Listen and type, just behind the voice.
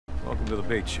to the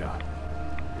bait shop.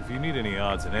 If you need any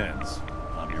odds and ends,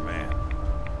 I'm your man.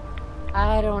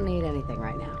 I don't need anything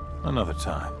right now. Another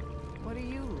time. What are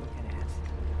you looking at?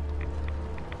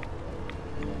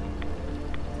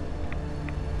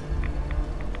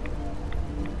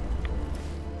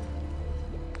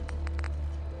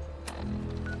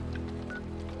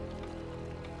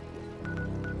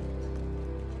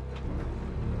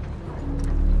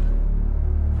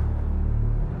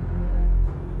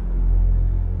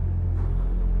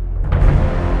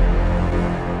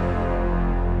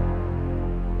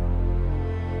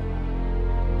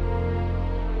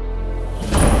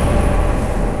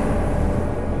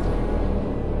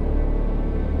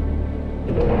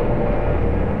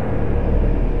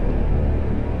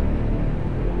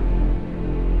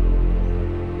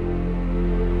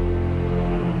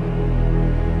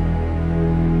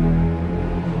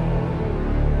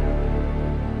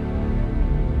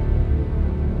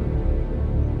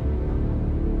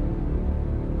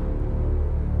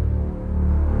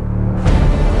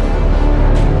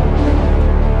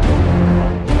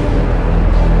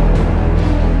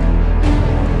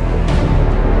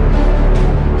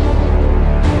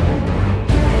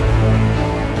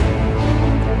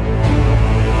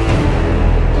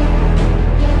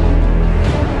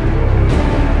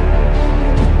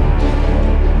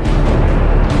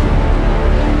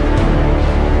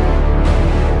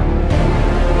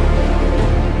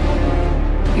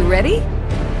 Ready?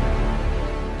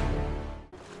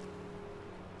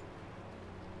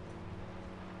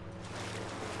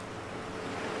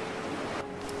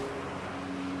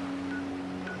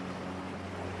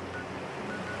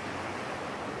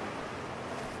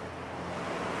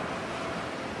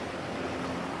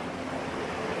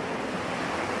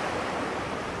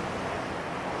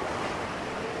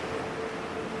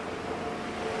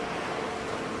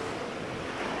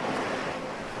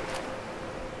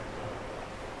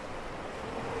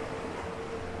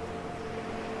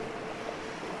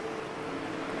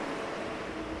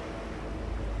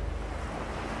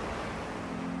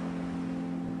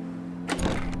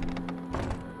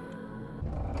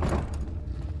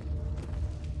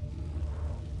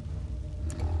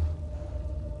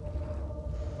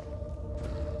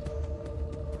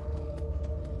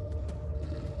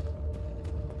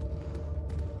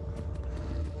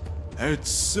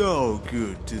 It's so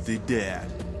good to be dead.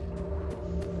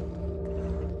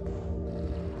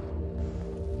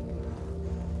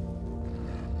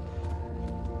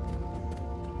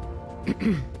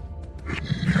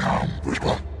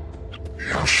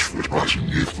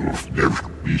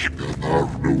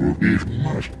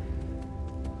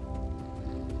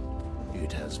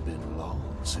 It has been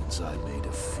long since I made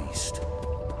a feast.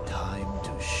 Time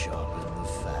to sharpen the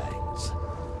fangs.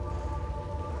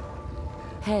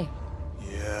 Hey.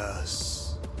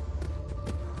 Yes.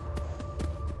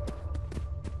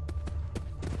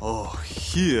 Oh,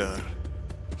 here.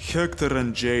 Hector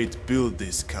and Jade built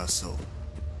this castle.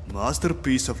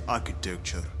 Masterpiece of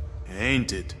architecture,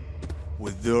 ain't it?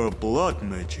 With their blood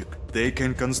magic, they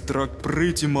can construct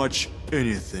pretty much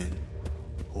anything.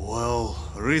 Well,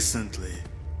 recently,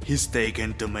 he's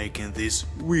taken to making this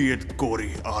weird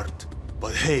gory art.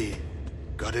 But hey,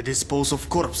 gotta dispose of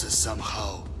corpses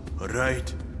somehow,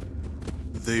 right?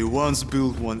 They once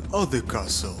built one other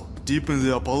castle, deep in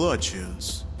the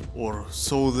Appalachians, or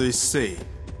so they say.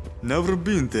 Never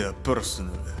been there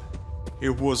personally.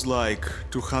 It was like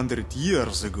 200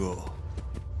 years ago.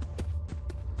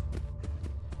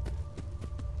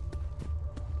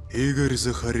 Igor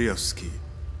Zakharevsky.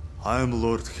 I'm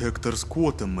Lord Hector's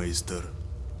quartermaster.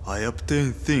 I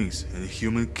obtain things and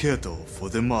human cattle for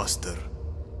the master.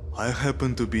 I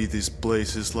happen to be this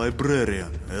place's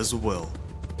librarian as well.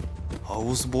 I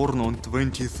was born on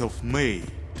 20th of May,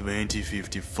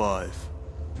 2055.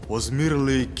 Was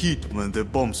merely a kid when the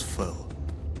bombs fell.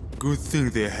 Good thing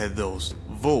they had those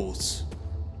vaults.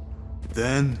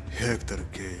 Then Hector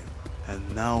came, and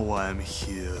now I'm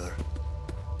here.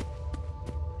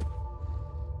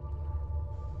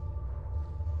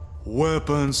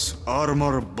 Weapons,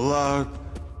 armor, blood,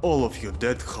 all of your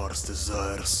dead heart's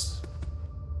desires.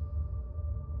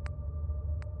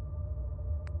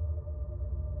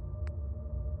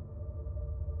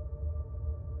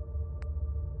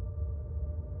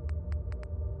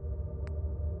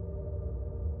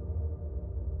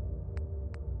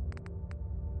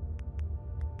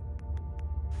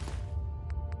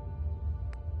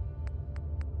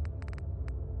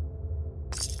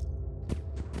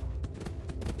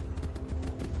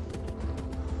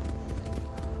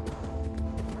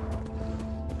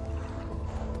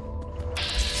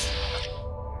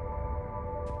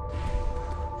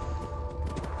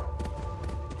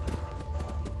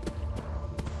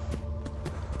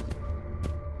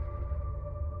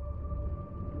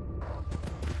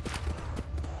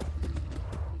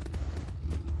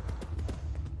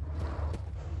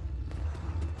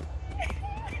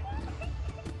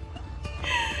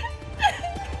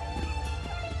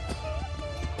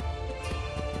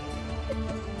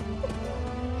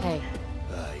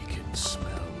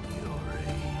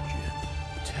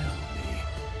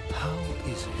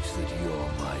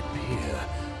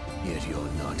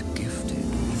 you're not gifted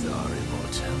with our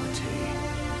immortality.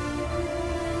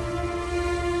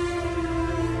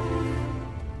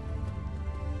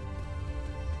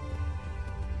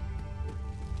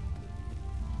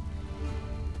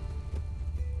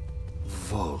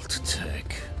 Vault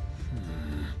tech.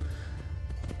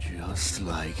 Just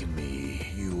like me,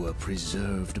 you were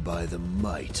preserved by the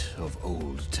might of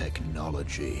old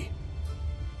technology.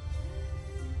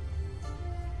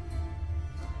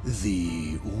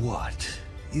 The what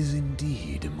is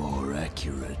indeed more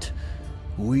accurate.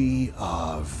 We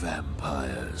are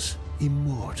vampires,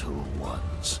 immortal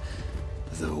ones,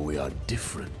 though we are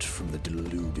different from the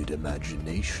deluded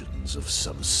imaginations of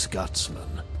some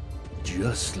Scotsmen.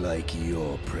 Just like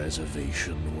your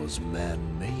preservation was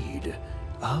man-made,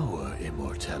 our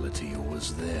immortality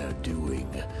was their doing.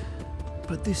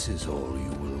 But this is all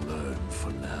you will learn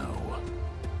for now.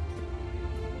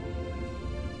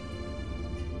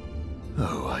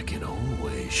 Oh, I can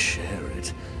always share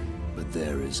it, but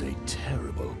there is a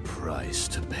terrible price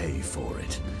to pay for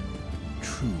it.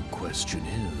 True question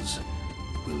is,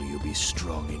 will you be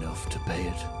strong enough to pay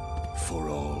it for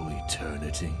all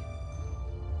eternity?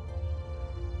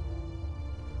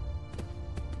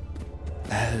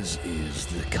 As is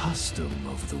the custom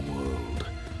of the world,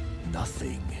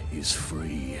 nothing is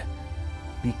free.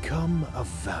 Become a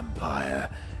vampire,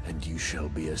 and you shall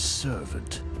be a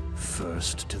servant,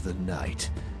 first to the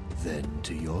night, then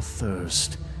to your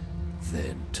thirst,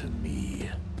 then to me.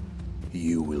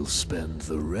 You will spend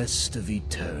the rest of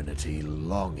eternity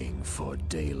longing for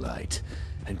daylight,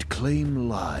 and claim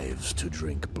lives to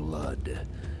drink blood.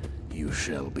 You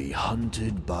shall be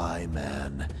hunted by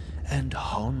man, and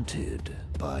haunted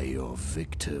by your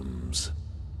victims.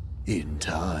 In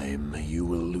time, you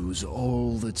will lose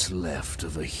all that's left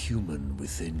of a human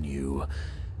within you,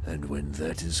 and when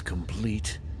that is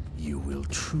complete, you will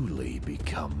truly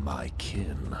become my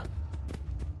kin.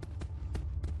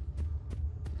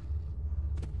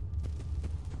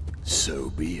 So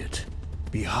be it.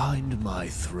 Behind my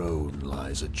throne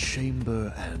lies a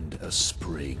chamber and a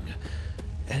spring.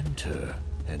 Enter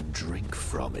and drink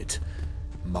from it.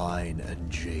 Mine and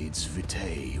Jade's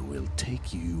vitae will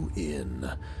take you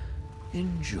in.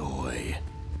 Enjoy.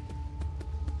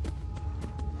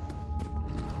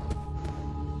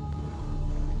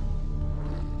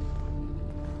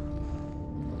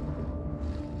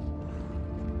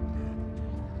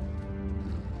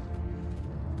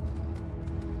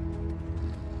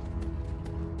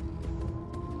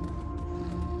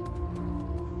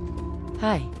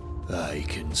 Hi. I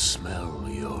can smell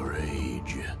your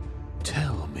age.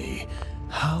 Tell me,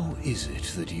 how is it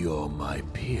that you're my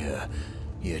peer,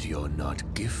 yet you're not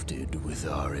gifted with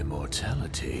our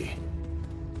immortality?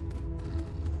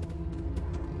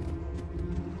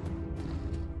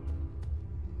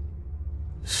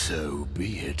 So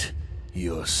be it.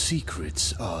 Your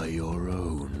secrets are your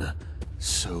own.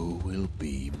 So will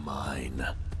be mine.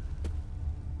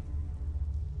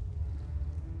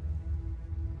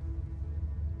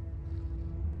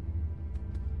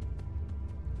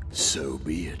 So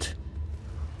be it.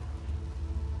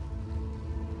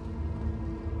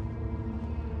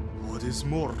 What is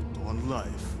more to one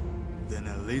life than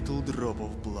a little drop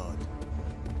of blood?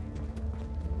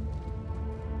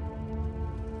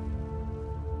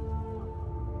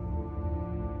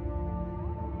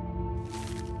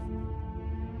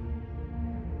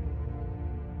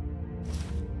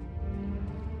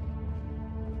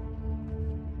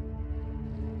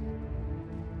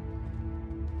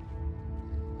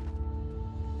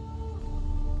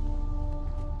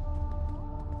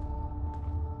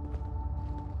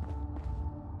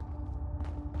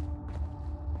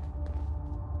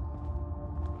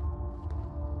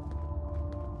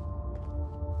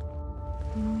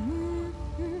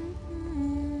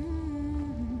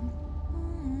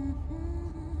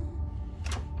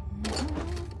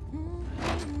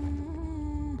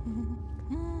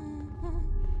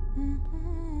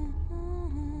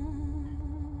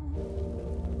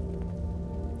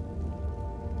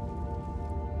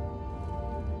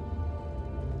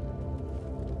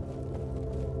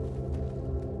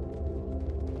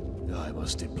 I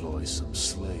must deploy some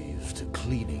slaves to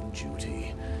cleaning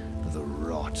duty. The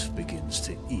rot begins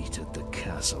to eat at the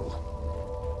castle.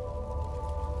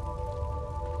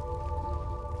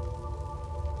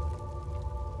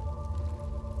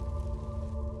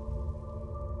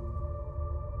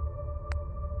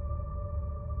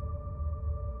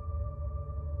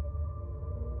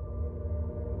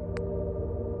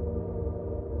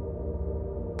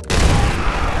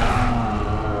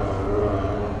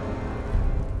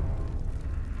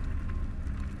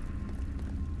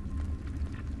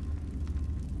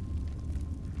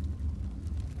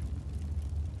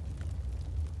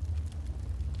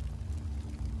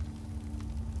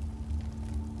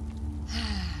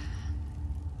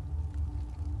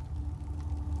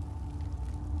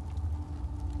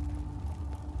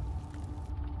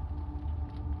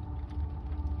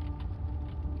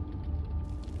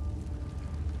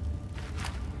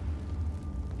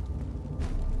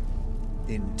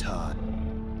 In time,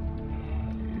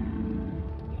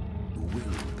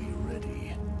 will be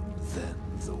ready. Then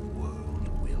the world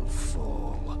will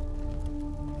fall.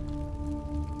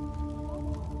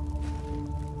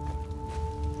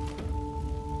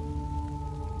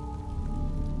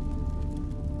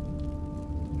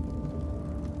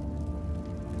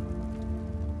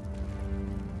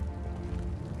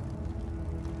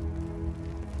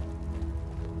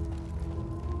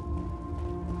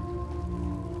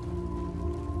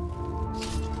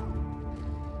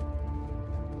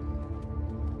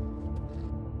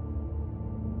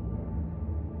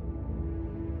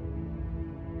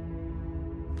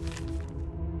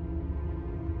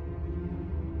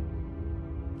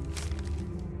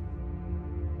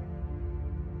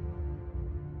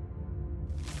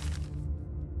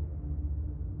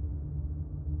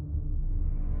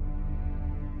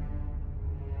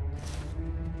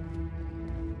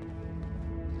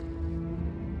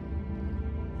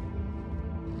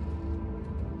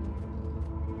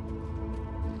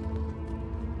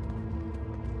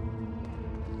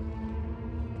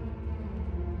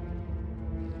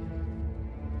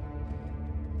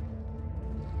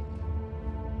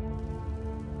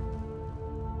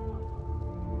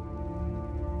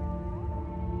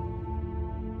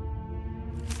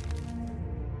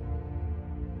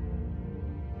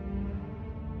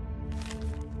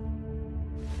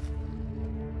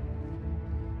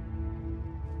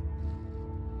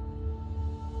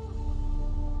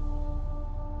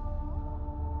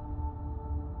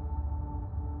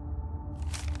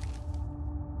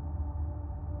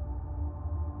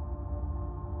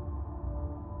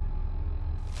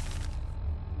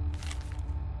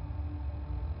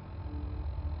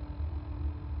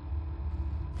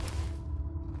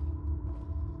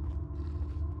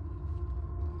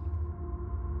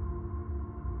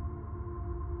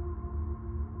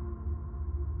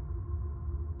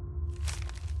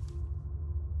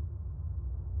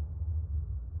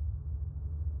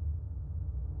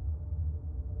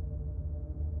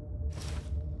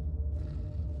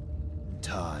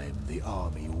 Time, the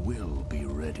army will be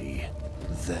ready.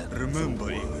 Then Remember,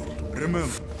 the Igor. world will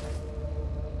Remember.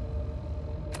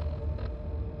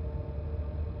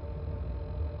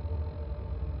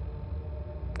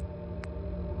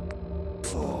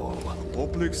 fall.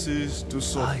 Apoplexies to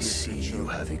soft I see literature. you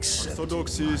have accepted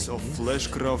Orthodoxies my of gift. flesh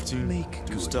crafting Make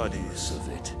to good studies. use of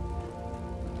it.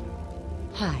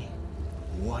 Hi.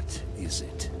 What is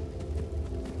it?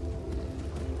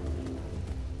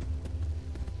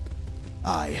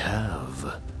 I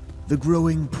have. The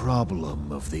growing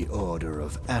problem of the Order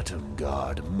of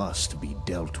Atomguard must be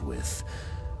dealt with.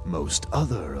 Most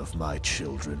other of my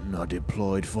children are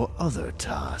deployed for other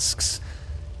tasks.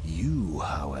 You,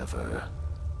 however,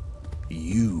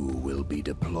 you will be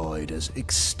deployed as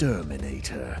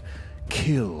exterminator.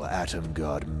 Kill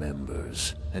Atomguard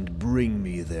members and bring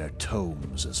me their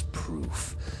tomes as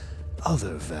proof.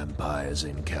 Other vampires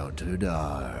encountered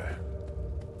are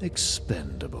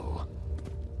expendable.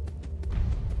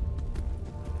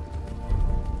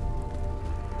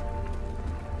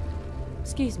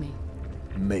 Excuse me.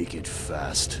 Make it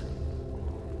fast.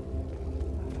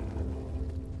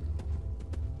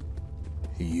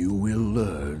 You will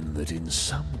learn that in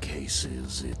some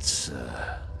cases it's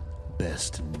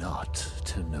best not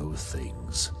to know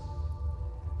things.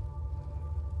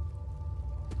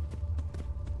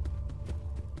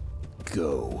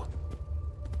 Go.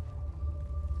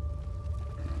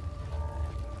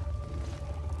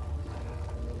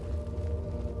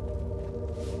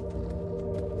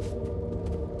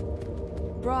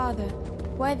 Brother,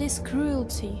 why this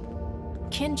cruelty?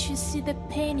 Can't you see the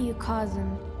pain you cause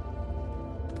him?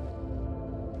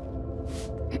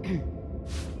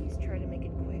 Please try to make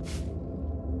it quick.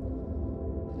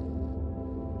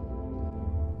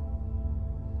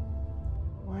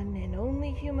 One and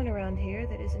only human around here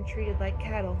that isn't treated like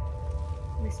cattle.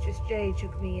 Mistress J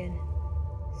took me in.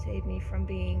 Saved me from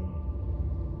being...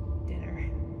 dinner.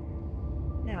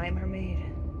 Now I'm her maid.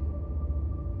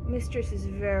 Mistress is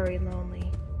very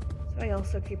lonely, so I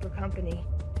also keep her company.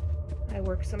 I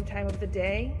work some time of the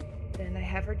day, then I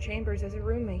have her chambers as a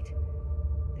roommate.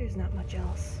 There's not much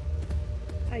else.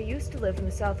 I used to live in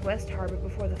the southwest harbor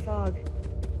before the fog.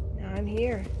 Now I'm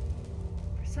here.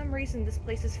 For some reason, this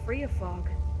place is free of fog.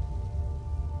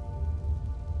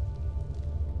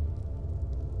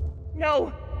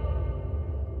 No!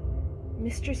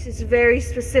 Mistress is very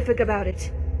specific about it.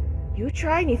 You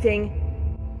try anything,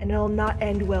 and it'll not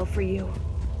end well for you.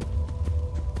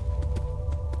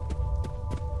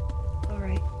 All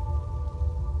right.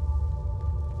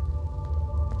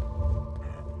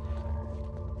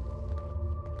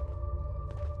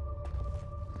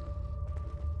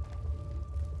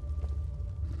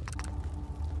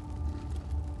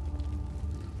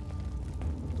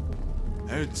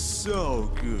 It's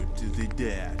so good to be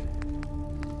dead.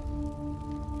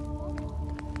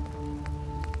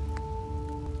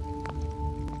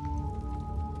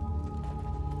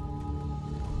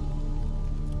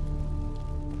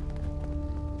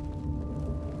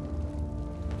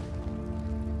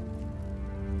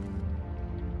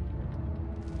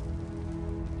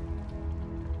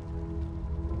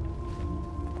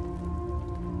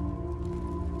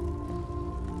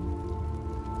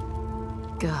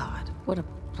 God, what a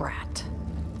brat.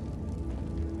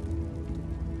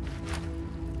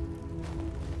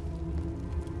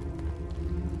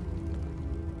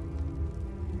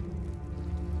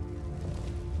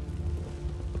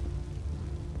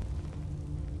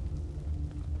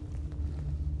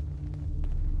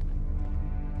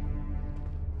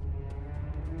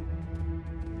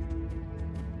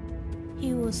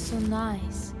 He was so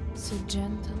nice, so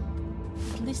gentle.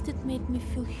 At least it made me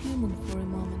feel human for a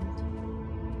moment.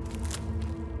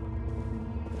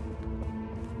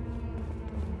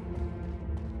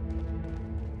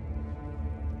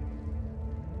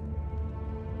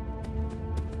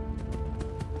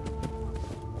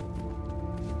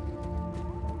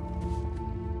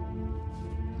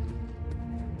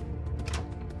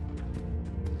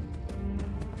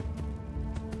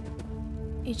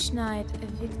 Each night a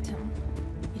victim,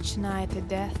 each night a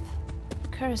death,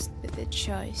 cursed with the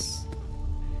choice.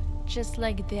 Just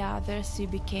like the others, you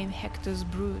became Hector's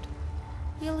brood.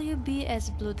 Will you be as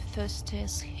bloodthirsty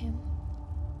as him?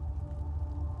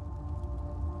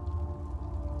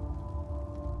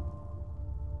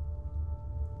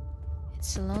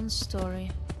 It's a long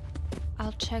story.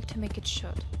 I'll try to make it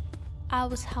short. I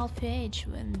was half your age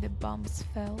when the bombs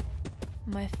fell.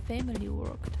 My family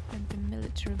worked at the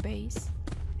military base.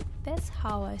 That's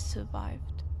how I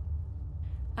survived.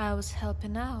 I was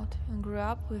helping out and grew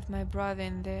up with my brother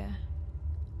in there.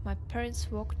 My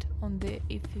parents worked on the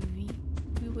FEV.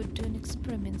 We were doing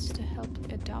experiments to help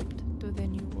adapt to the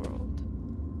new world.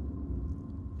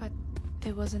 But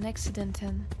there was an accident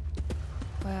and,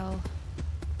 well,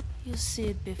 you see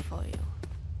it before you.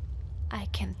 I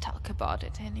can't talk about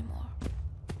it anymore.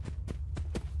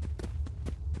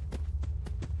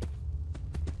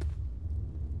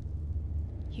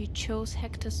 You chose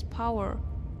Hector's power.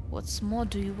 What's more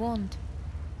do you want?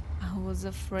 I was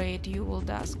afraid you would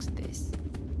ask this,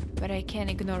 but I can't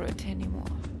ignore it anymore.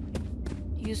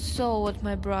 You saw what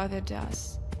my brother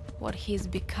does, what he's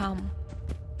become.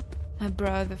 My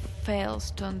brother fails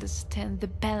to understand the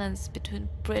balance between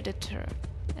predator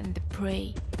and the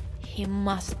prey. He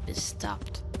must be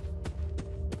stopped.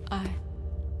 I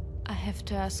have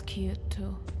to ask you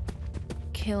to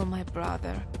kill my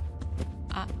brother.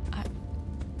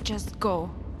 Just go.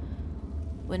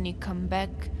 When you come back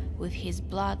with his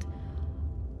blood,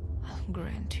 I'll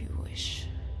grant you a wish.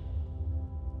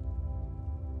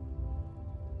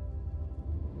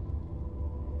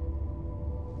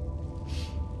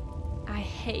 I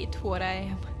hate what I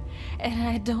am, and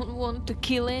I don't want to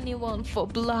kill anyone for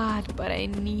blood, but I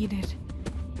need it.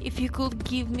 If you could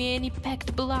give me any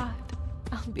packed blood,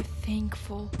 I'll be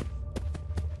thankful.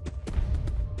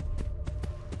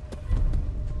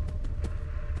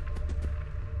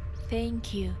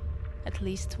 Thank you. At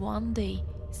least one day,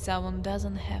 someone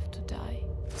doesn't have to die.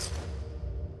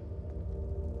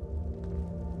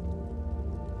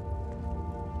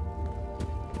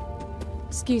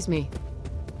 Excuse me.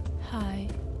 Hi.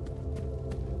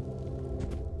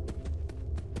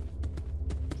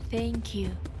 Thank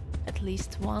you. At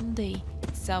least one day,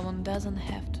 someone doesn't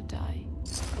have to die.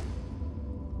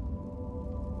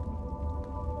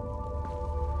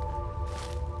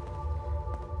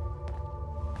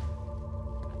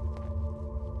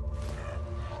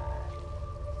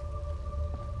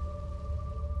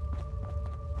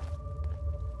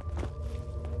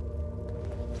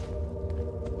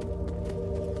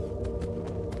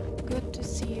 Good to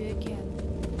see you again.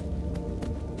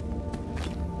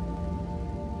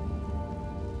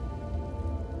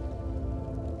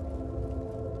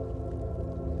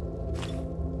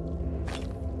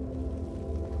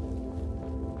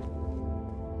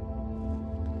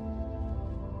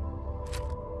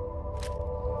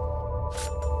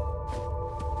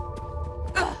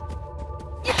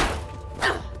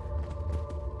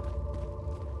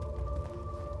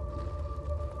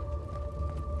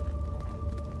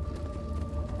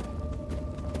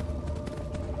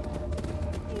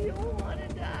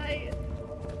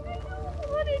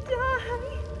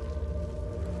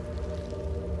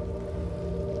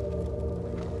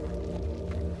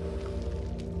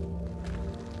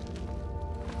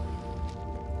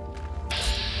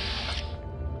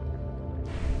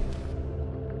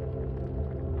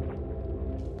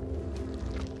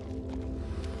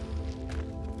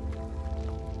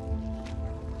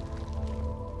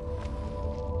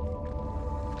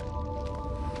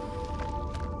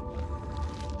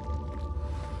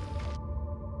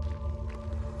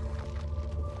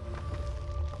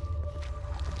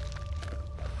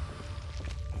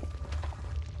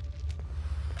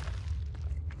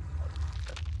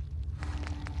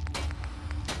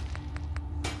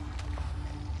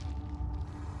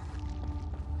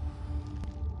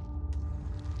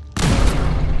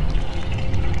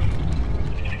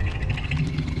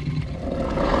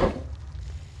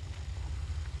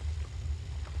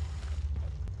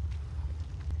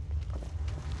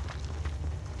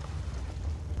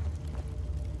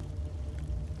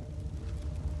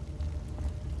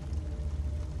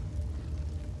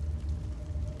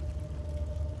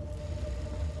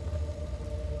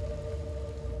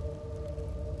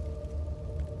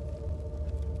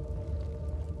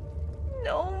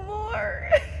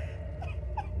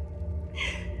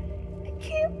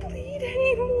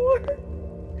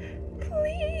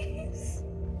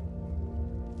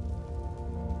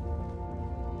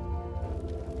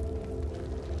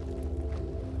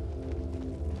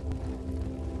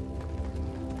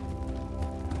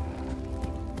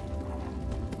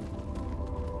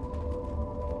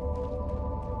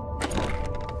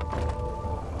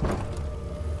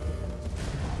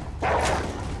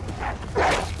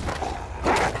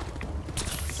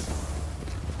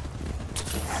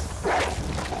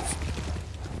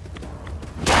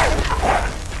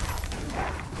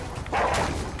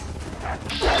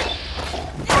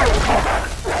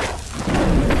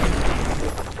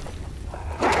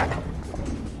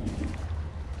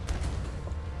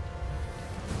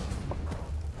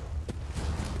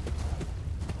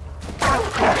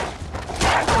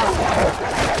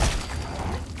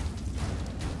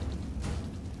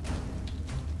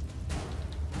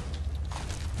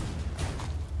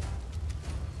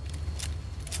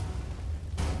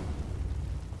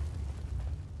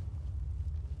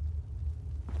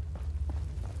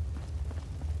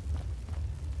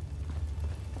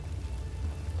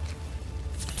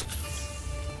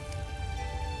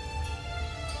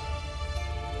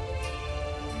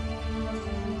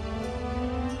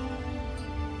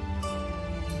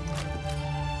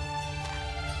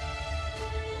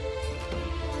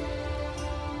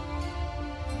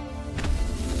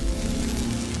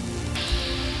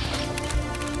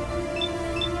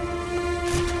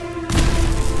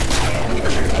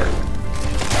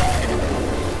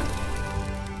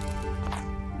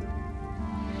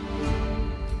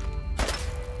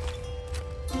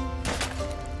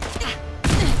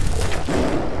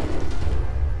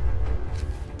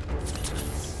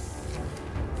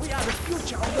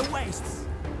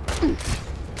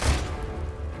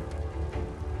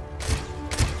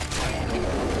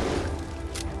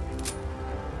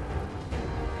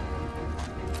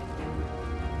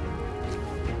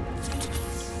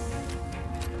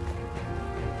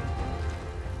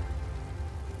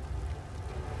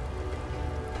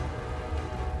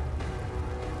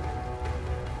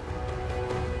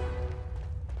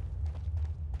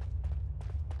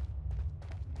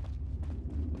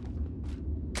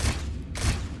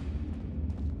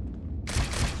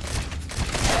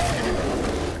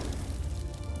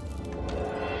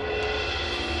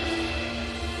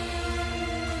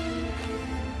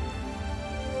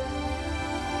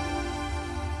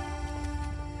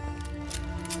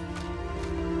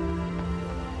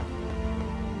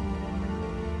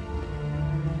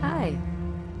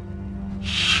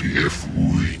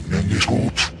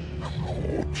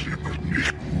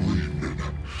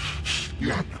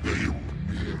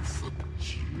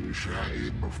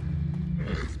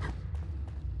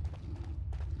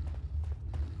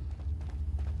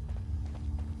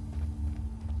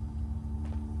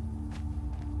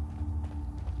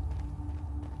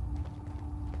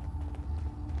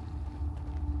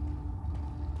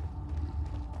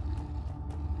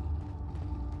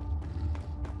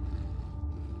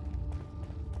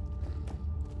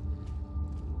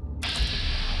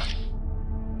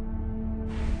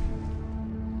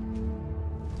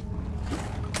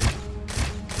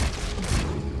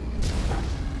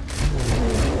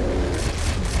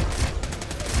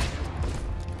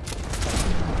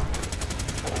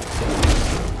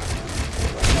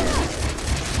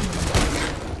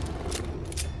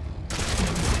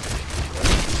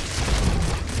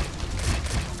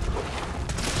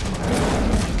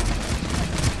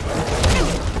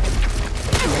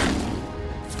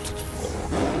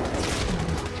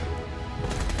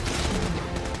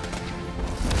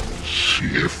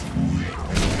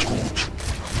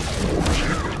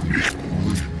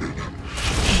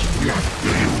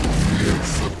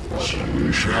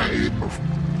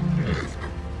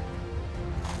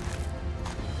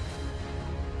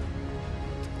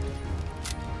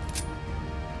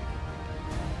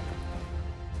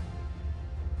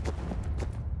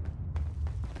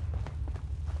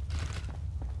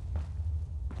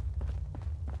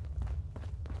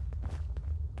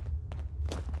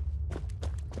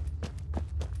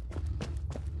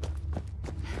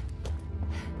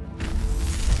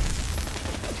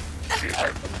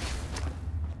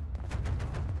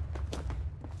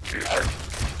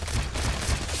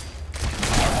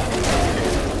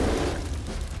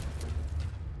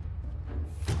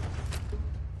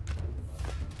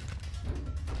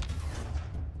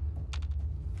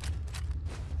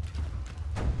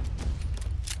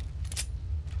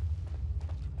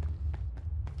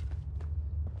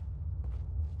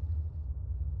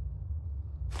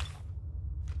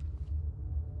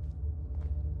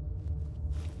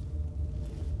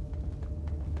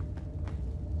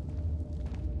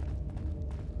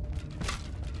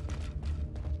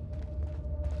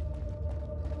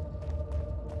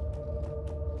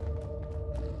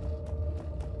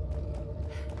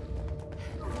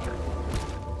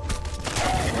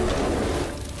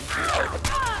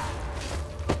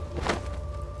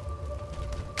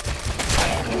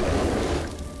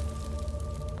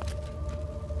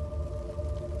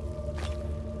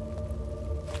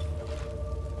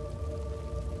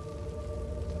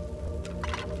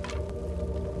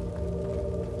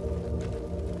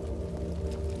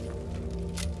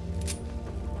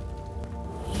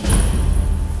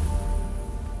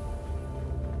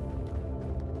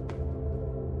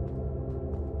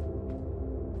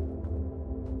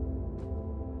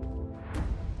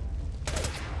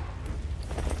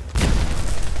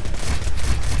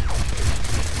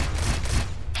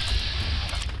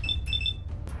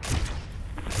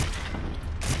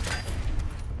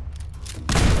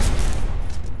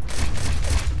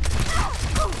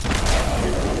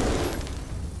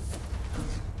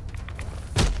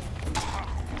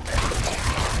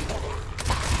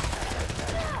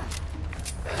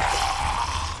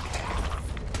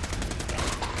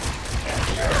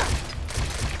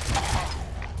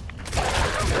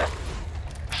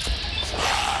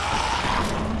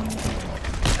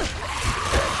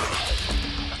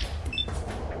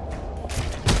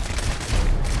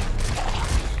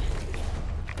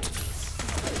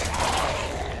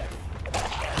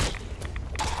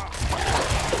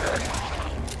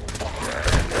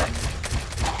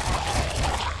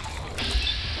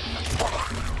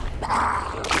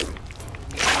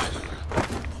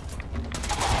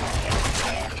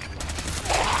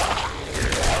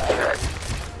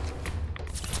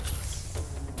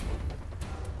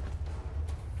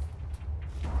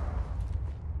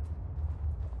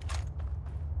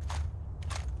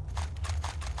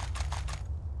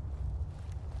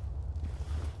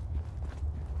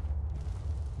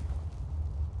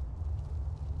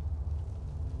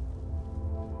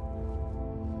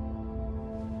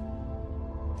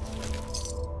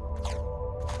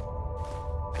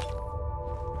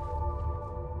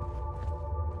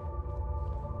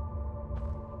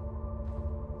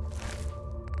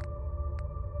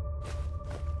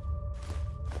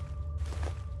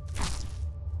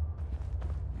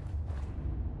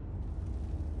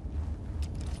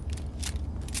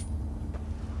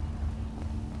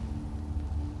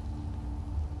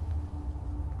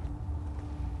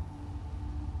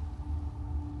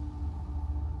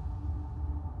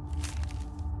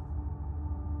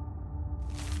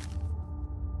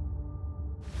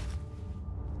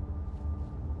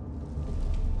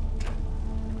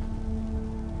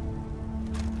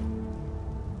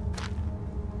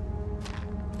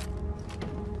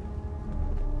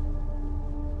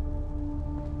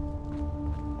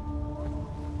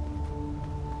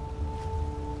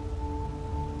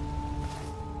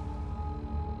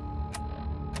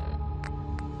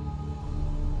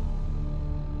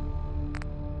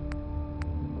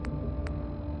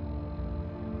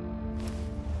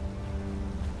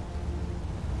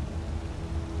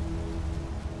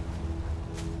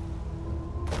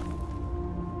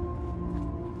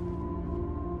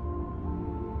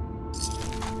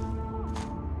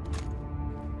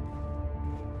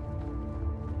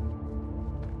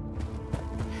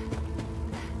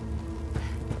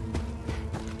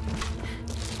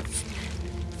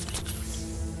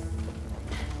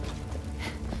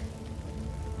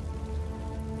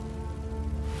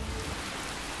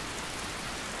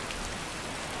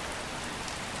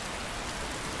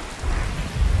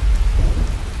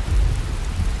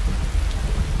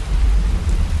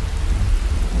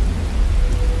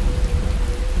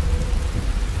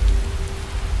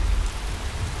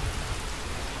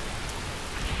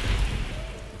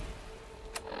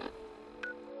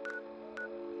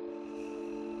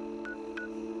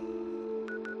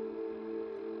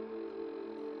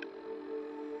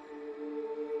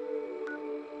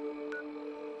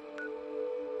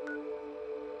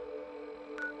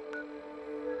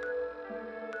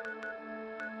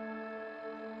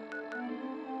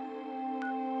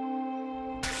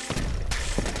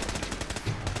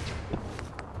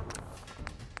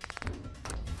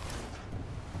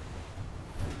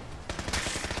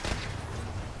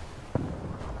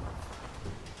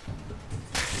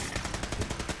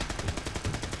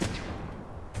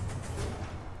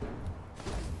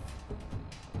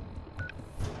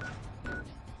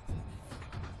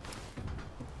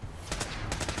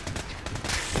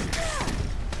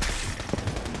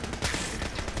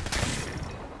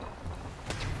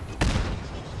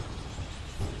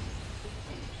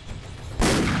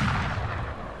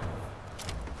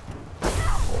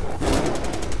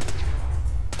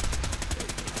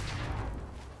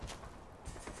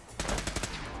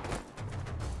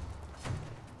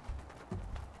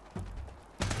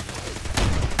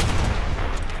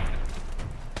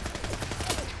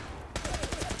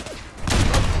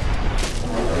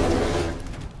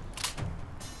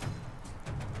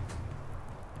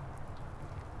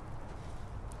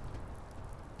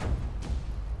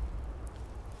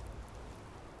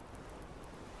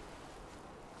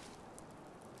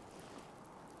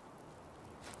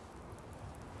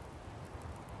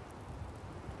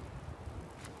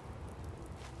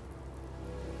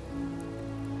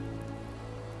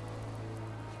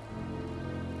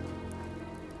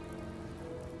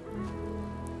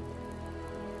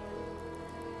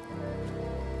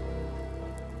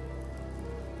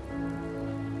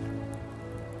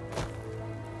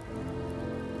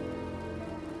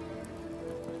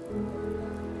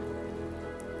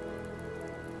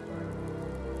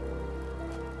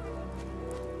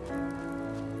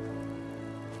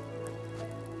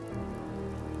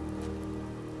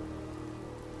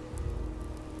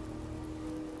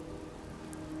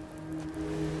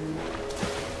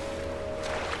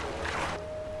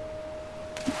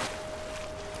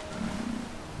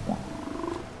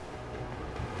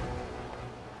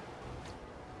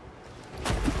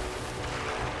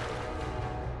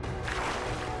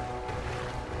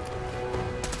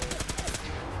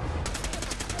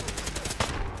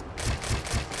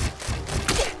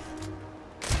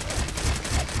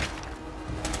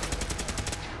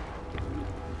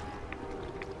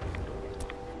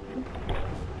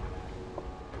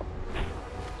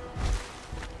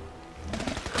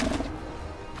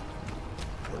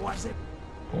 was it?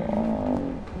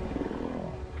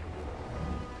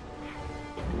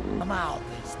 I'm out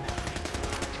this night.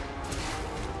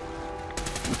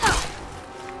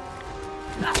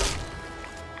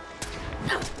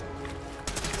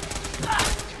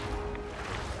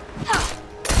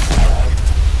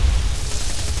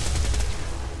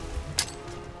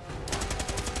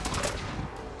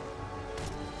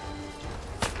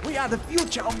 We are the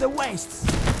future of the wastes.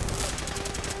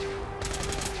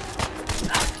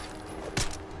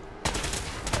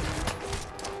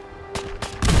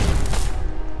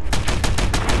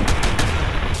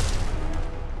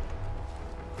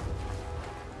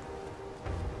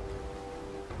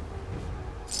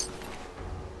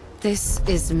 This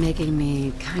is making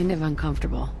me kind of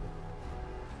uncomfortable.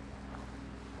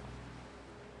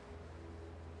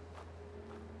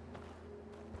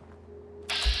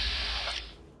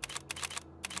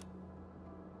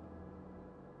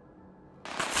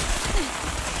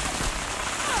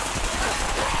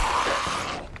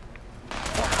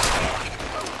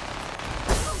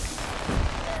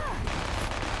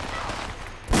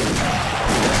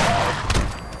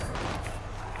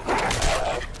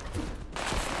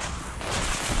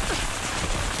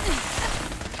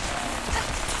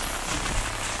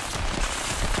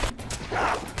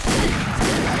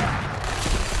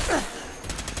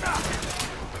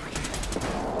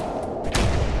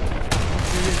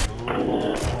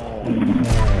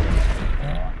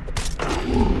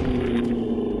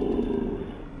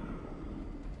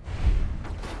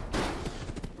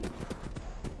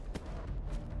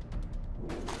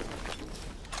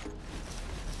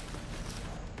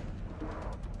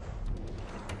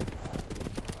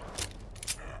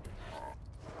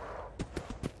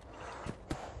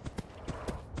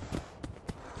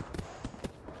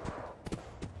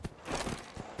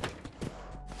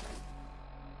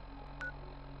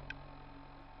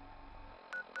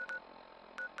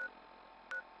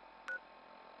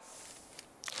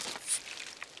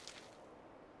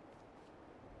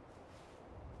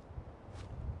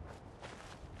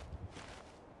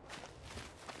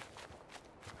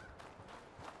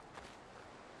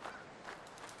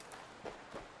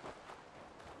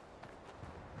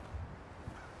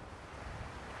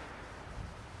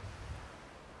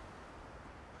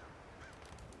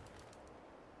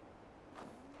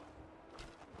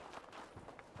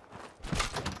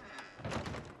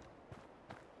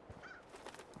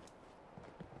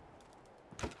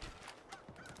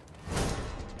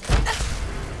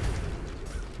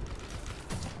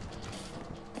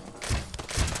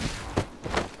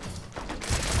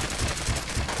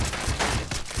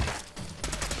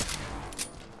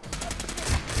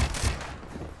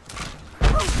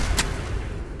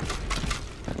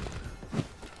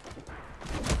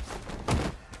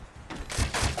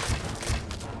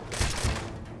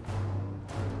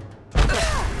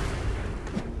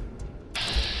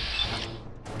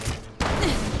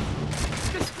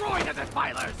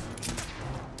 Defilers!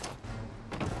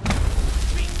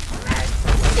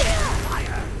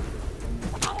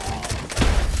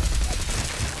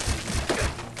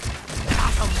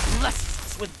 Atom blesses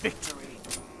us with victory!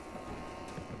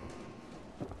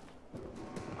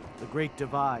 The Great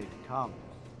Divide comes.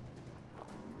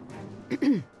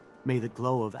 May the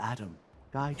glow of Atom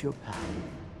guide your path.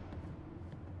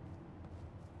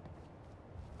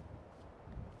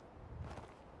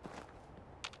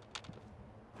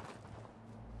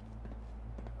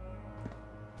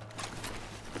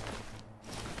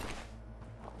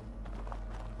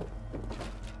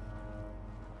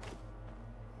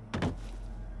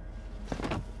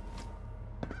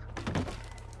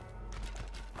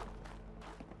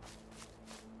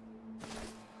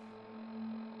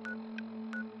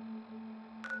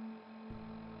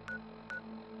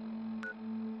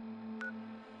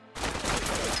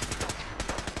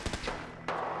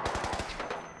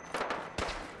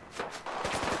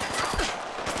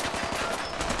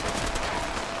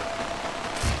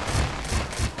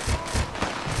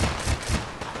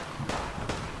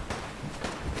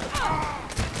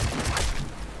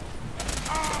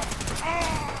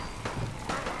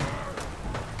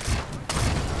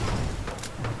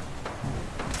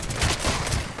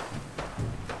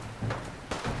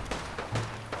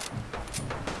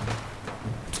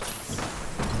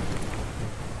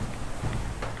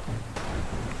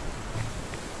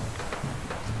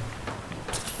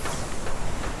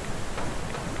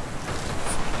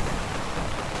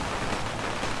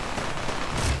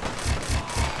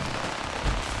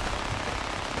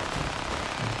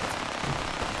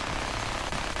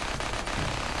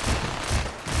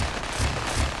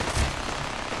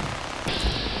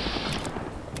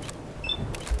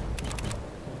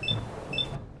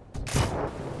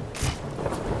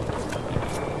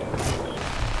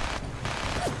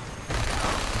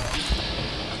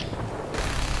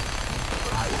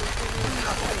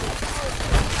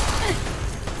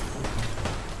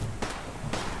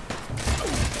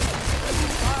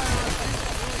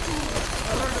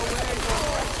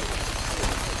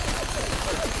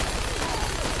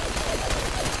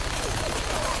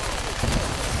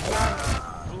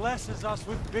 us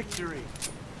with victory.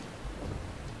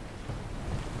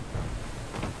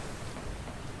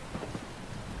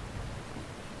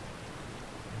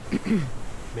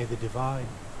 May the Divine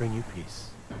bring you peace.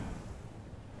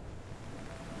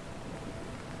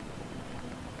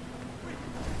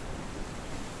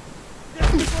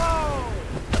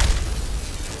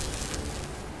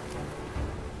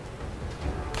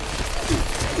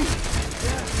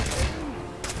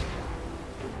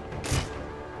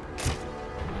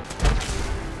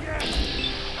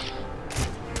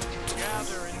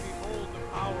 Gather and behold the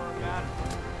power of battle.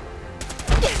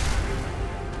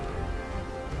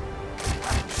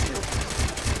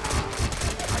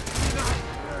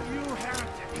 You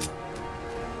heretic!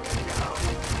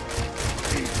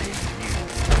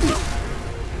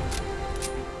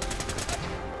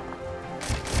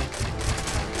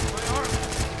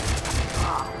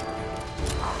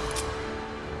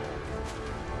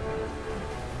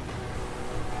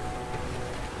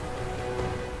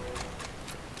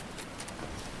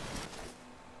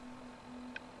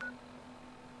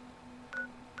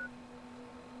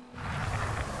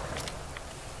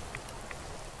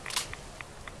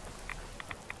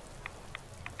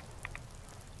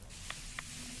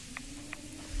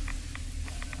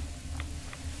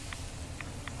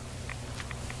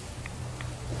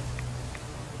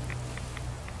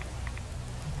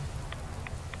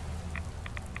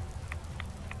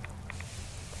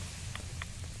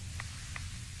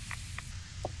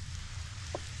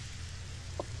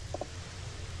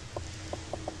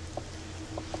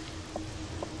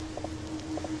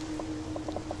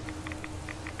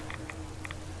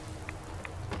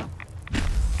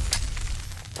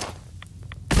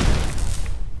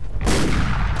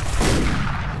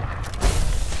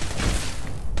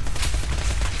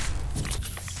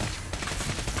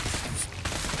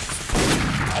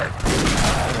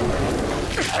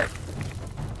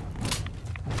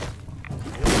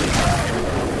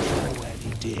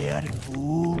 Dead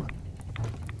fool.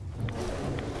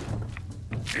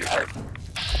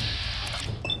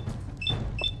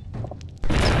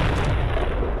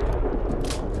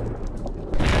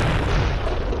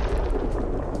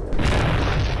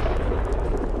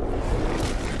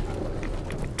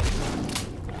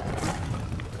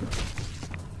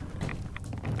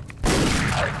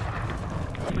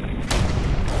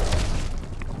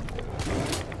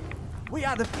 We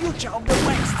are the future of the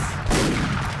Wastes.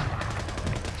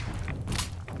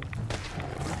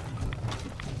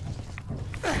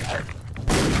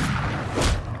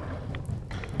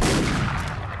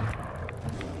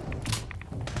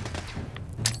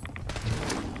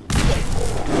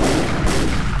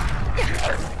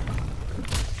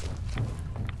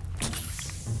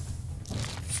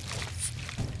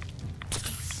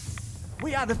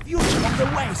 We are the future of the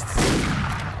Wastes.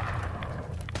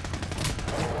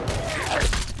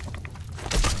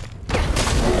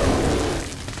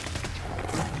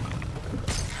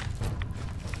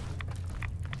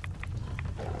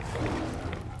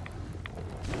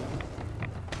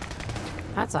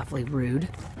 That's awfully rude.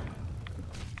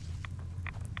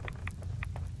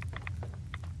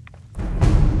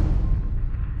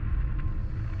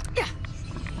 Yeah.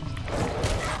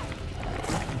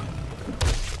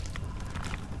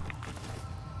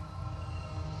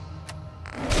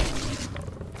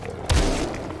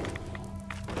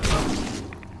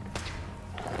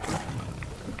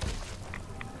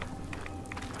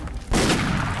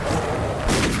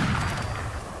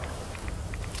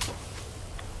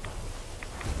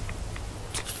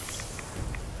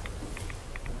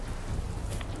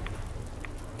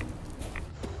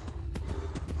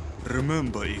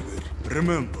 Remember, Igor,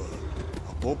 remember.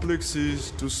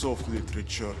 Apoplexies to soft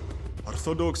literature.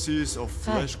 Orthodoxies of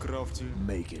flesh crafting.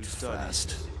 Make it to study.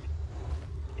 fast.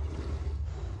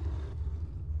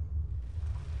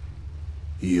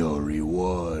 Your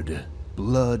reward,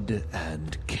 blood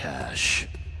and cash.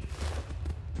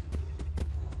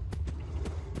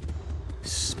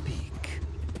 Speak.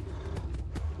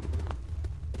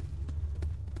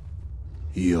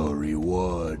 Your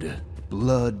reward,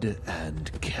 blood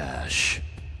and cash.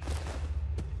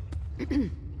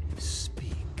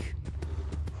 Speak.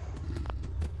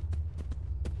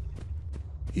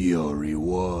 Your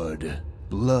reward,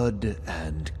 blood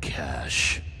and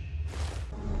cash.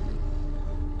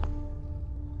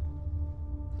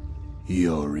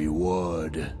 Your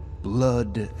reward,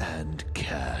 blood and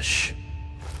cash.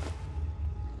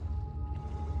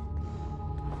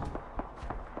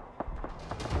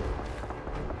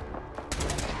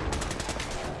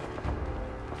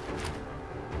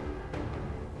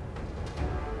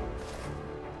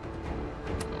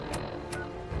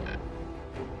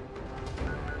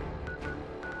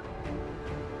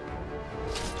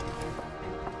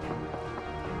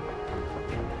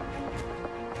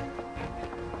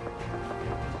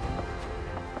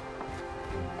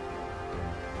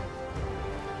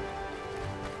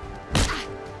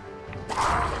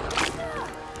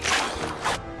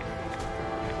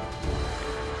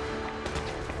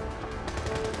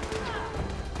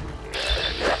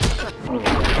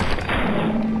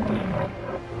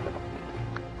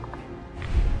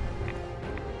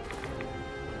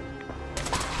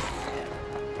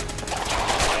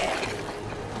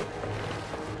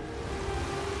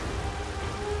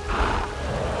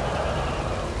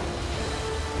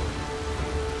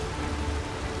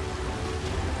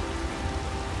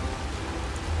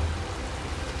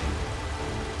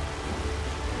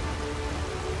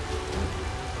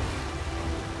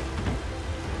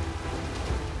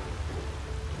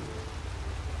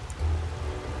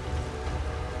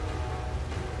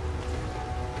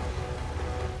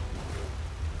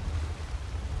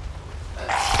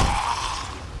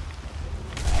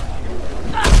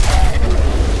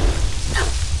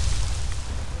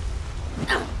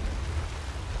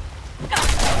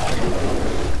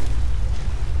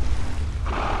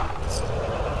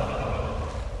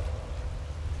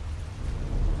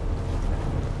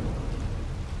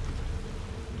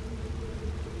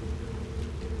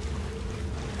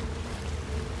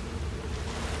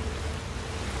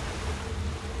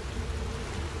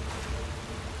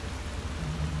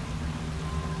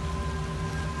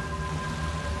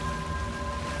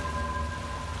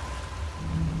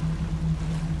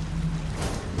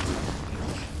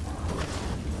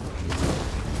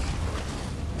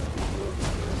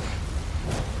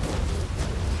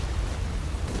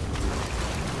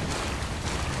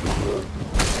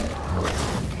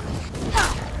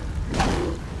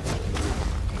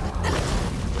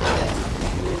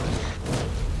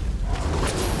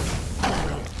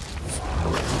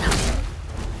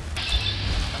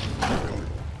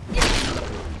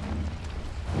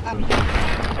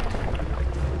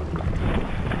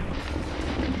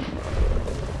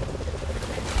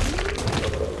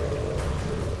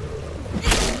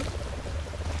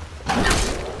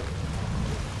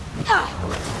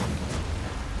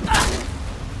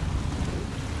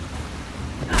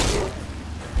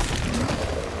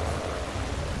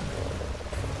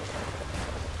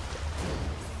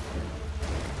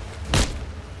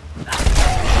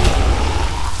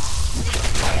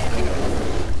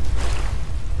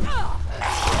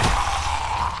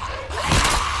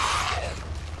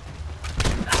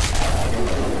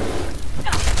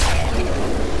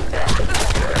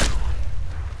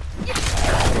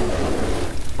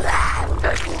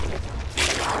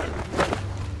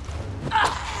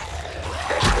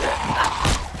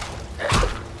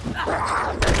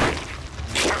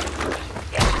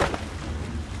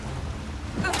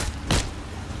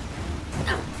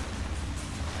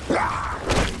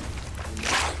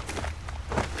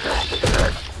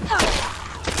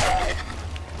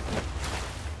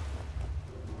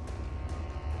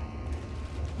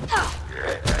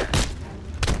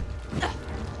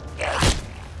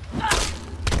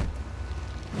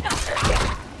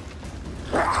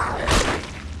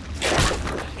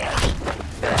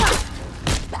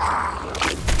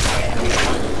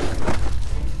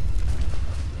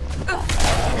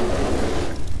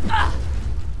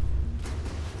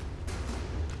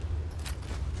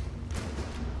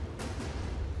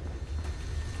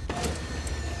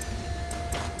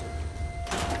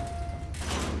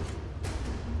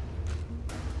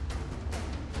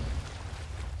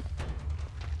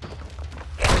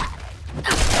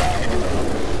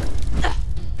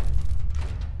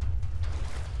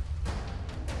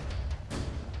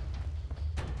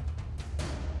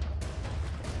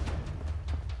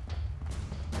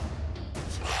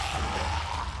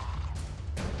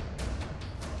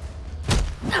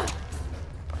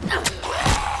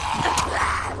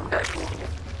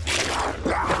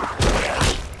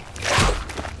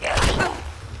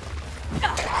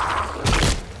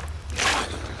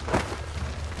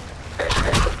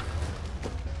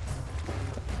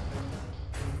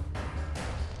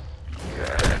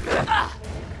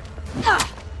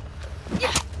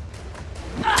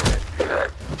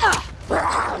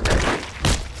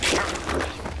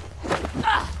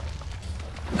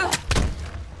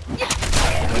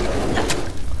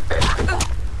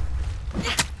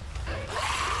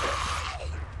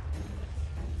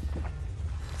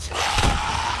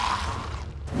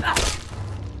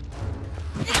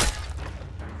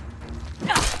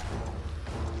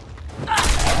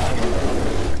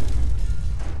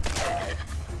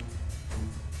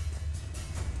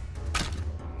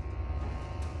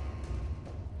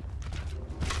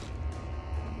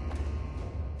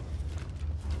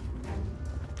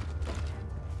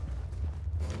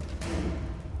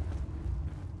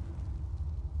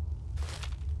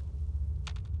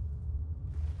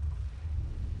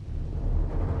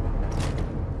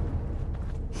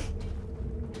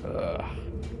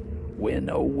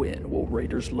 When, oh when, will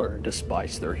raiders learn to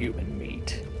spice their human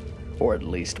meat? Or at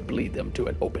least bleed them to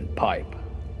an open pipe?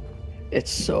 It's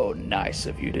so nice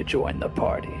of you to join the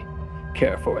party.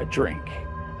 Care for a drink?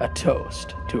 A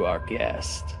toast to our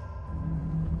guest?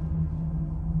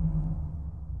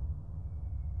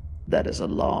 That is a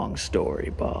long story,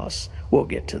 boss. We'll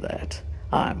get to that.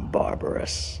 I'm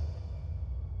barbarous.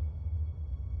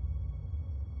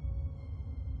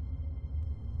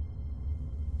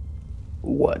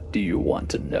 What do you want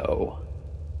to know?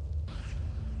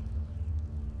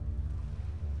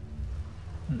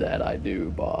 That I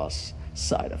do, boss.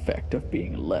 Side effect of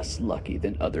being less lucky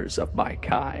than others of my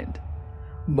kind.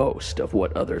 Most of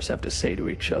what others have to say to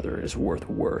each other is worth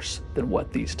worse than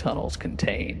what these tunnels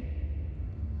contain.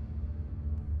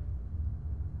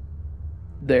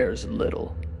 There's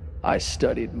little. I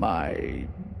studied my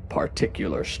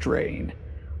particular strain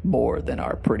more than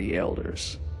our pretty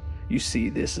elders. You see,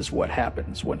 this is what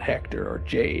happens when Hector or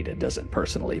Jade doesn't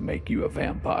personally make you a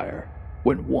vampire.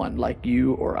 When one like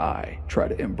you or I try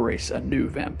to embrace a new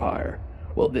vampire,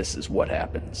 well, this is what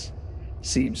happens.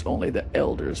 Seems only the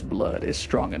elders' blood is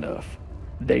strong enough.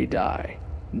 They die.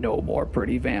 No more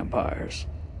pretty vampires.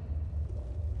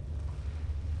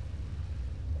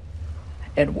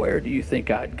 And where do you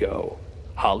think I'd go?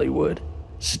 Hollywood?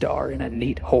 Star in a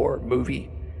neat horror movie?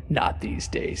 Not these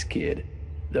days, kid.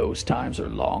 Those times are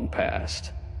long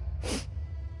past.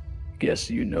 Guess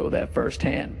you know that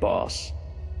firsthand, boss.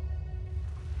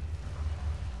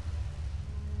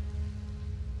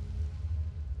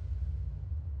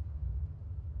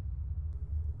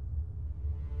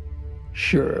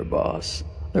 Sure, boss.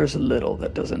 There's little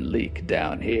that doesn't leak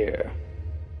down here.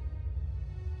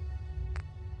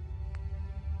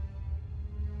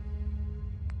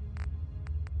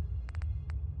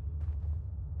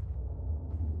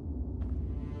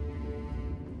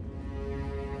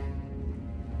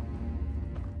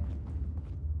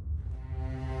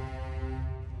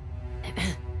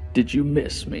 Did you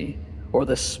miss me? Or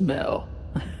the smell?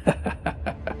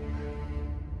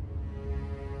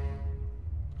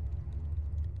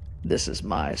 This is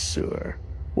my sewer.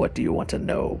 What do you want to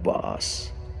know,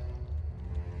 boss?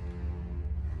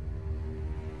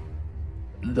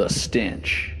 The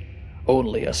stench.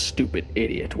 Only a stupid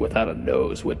idiot without a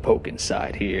nose would poke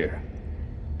inside here.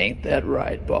 Ain't that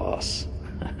right, boss?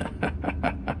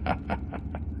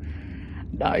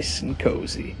 Nice and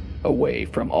cozy, away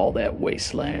from all that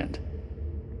wasteland.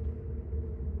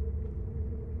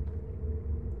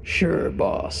 Sure,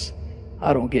 boss.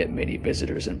 I don't get many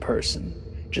visitors in person.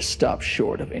 Just stop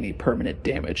short of any permanent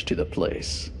damage to the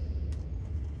place.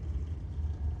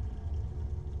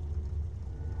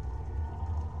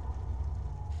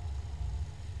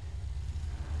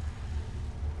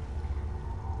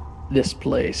 This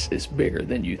place is bigger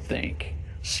than you think.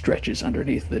 Stretches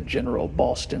underneath the general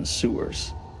Boston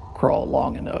sewers. Crawl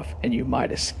long enough and you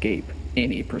might escape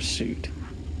any pursuit.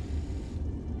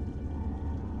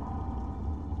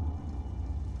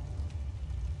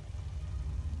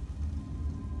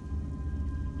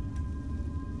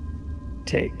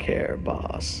 Take care,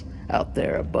 boss. Out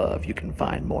there above you can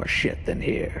find more shit than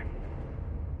here.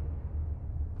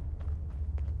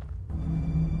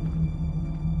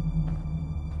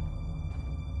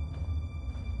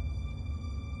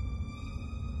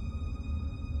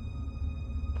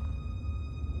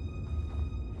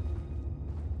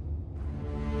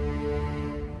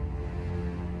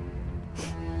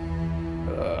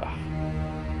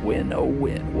 When, oh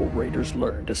when, will raiders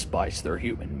learn to spice their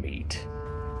human meat?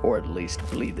 Or at least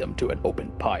bleed them to an open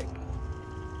pipe?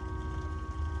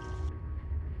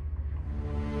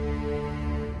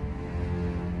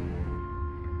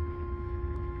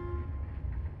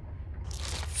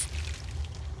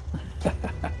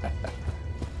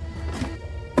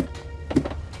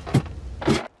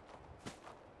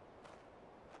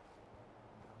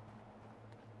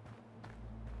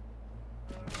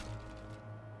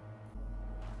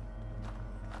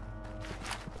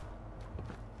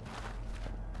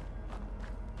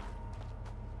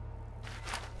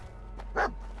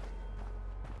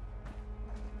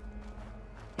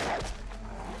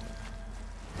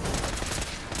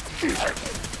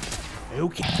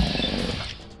 Okay.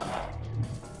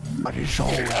 But it's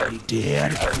already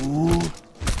dead, fool.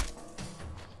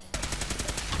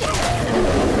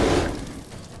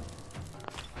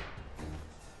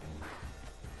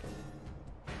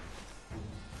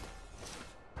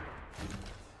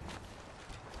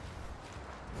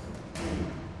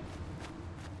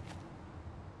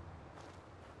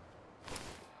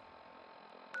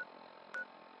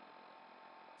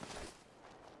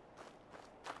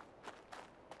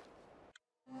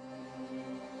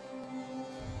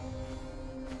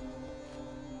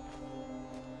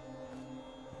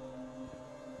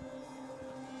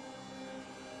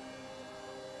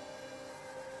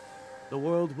 The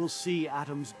world will see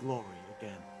Atom's glory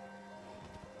again.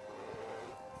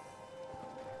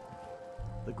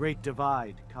 The Great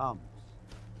Divide comes.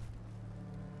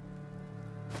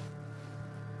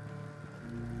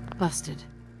 Busted.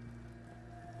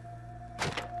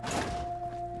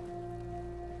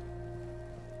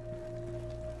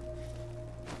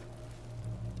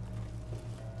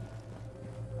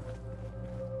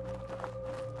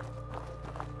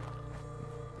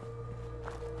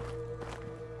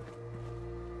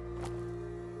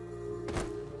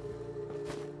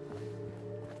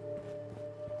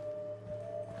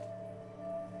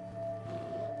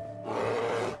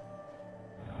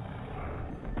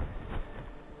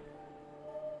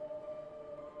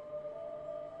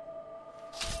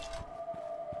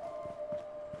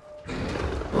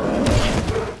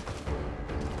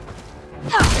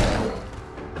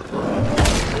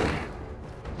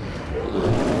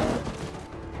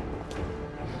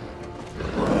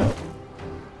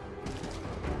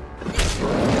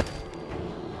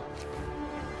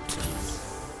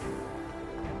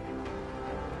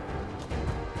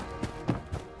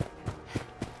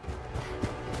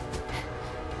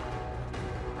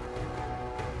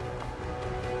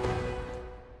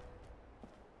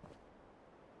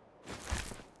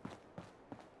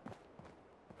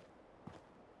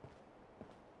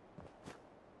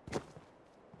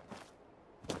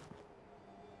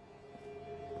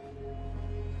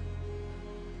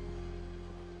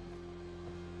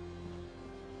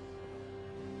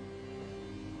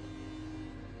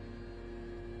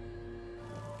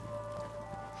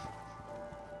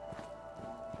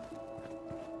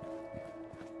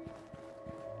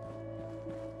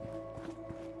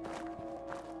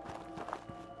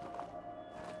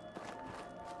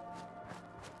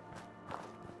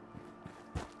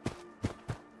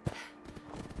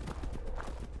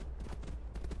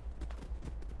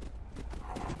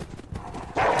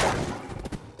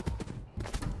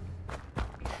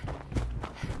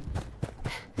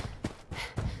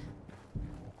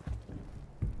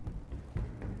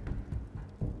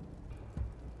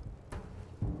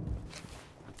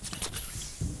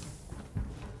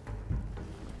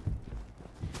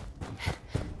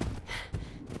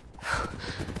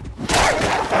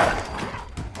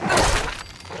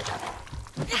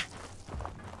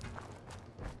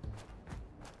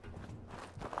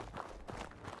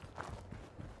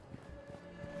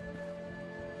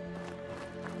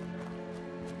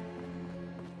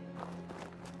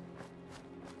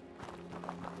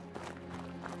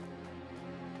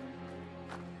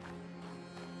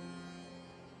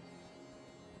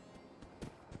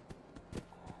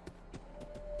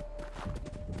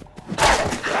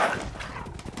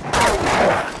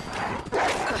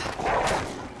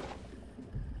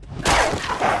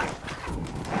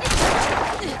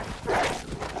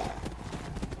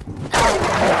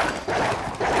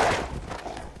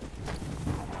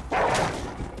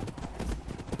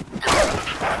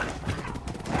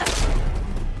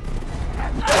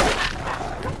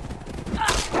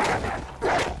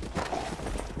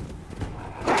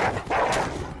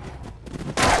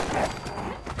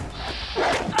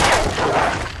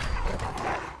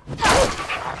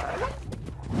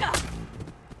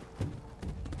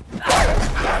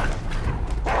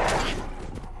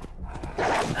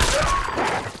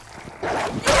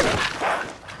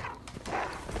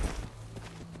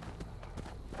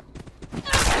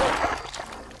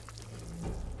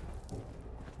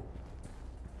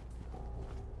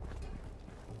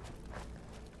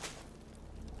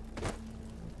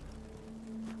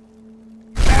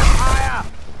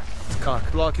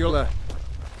 Cock, block your left.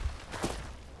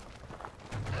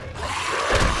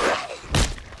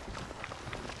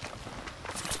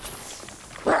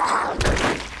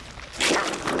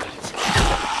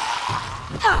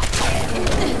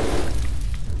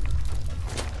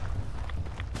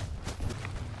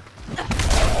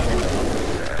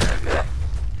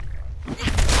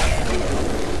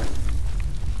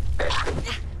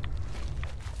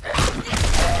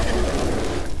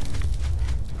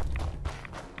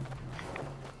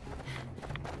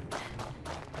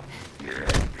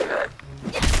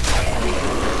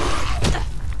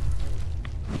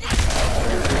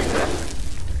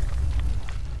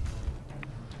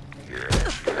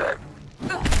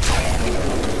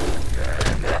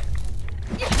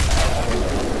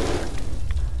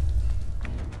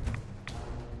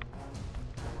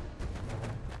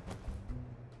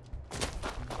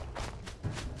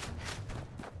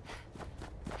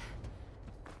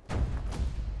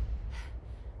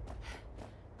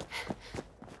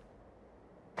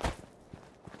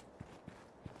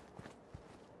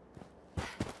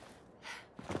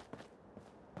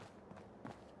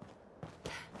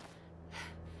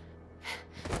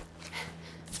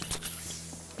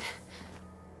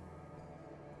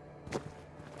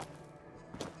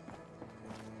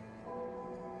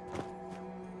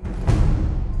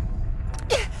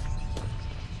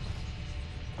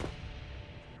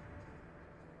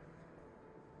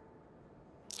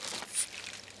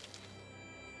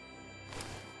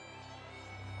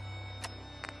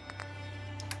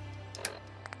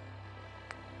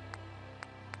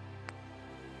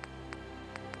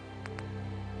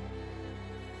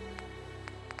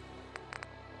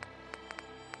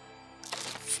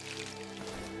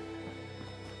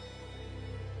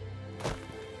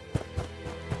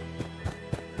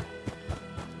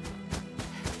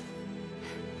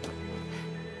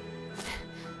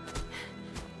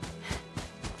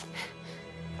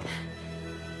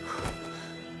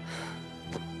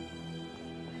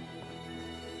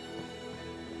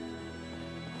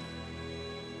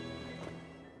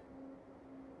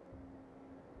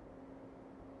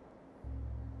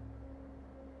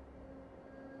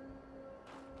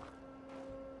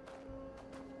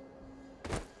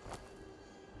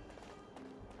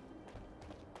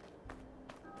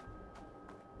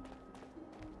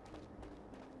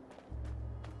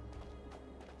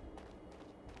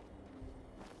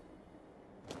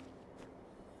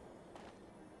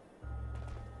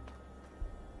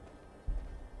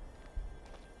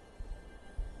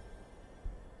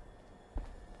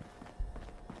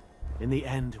 In the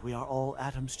end, we are all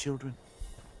Atom's children.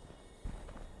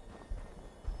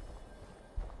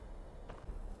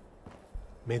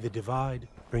 May the divide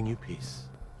bring you peace.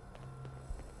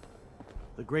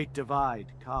 The great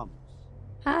divide comes.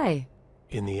 Hi.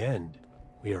 In the end,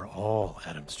 we are all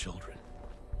Atom's children.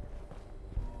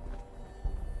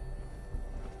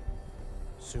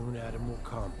 Soon Atom will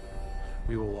come.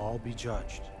 We will all be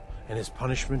judged, and his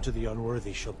punishment to the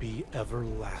unworthy shall be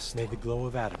everlasting. May the glow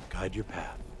of Atom guide your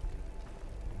path.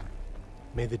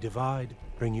 May the divide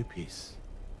bring you peace.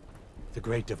 The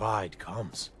great divide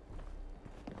comes.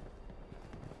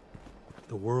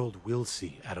 The world will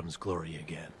see Atom's glory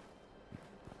again.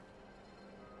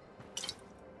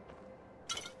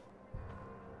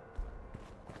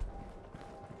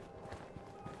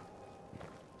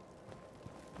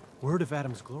 Word of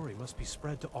Atom's glory must be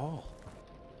spread to all.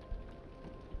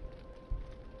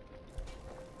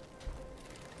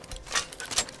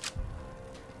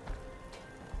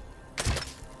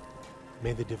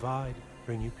 May the divide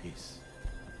bring you peace.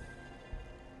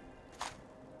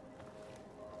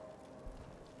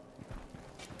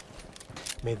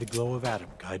 May the glow of Atom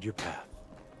guide your path.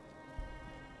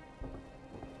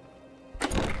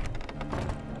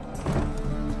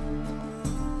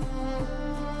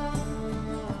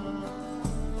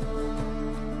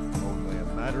 Only a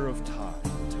matter of time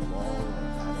until all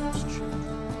are Atom's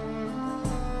children.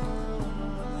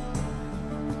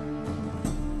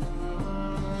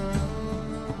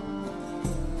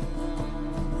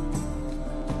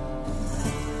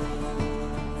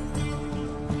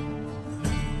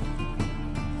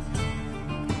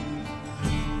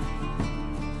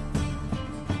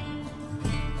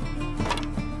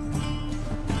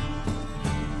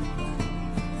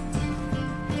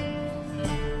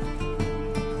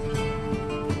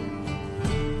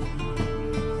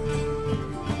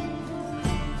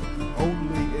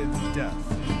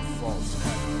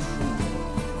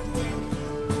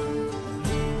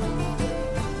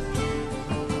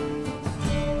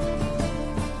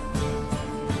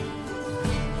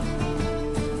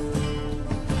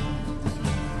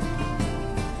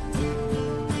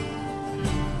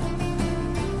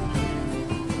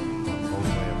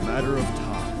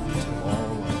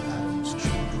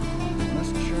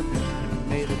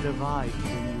 divide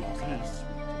bring you peace.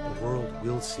 The world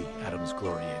will see Atom's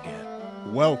glory again.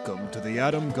 Welcome to the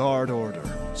Atomguard Order.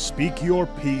 Speak your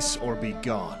peace or be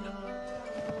gone.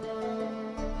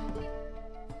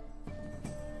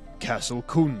 Castle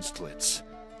Kunstlitz,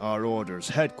 our Order's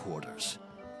headquarters.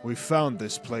 We found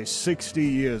this place 60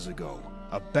 years ago,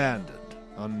 abandoned,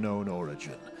 unknown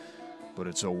origin. But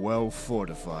it's a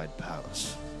well-fortified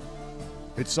palace.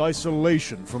 Its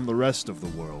isolation from the rest of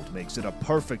the world makes it a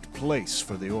perfect place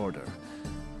for the Order.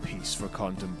 Peace for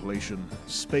contemplation,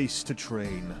 space to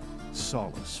train,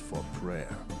 solace for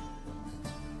prayer.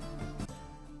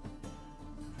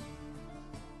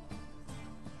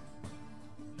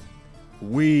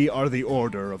 We are the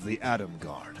Order of the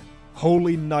Atomguard,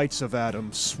 holy knights of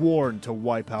Atom sworn to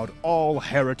wipe out all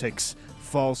heretics,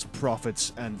 false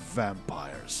prophets, and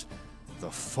vampires. The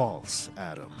false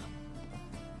Atom.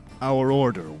 Our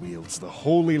Order wields the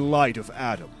holy light of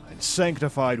Atom and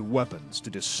sanctified weapons to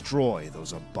destroy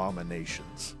those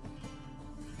abominations.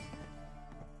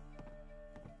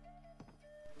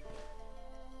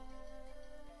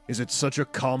 Is it such a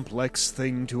complex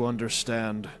thing to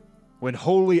understand? When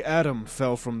holy Atom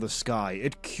fell from the sky,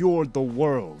 it cured the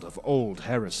world of old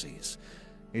heresies.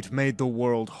 It made the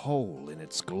world whole in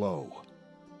its glow.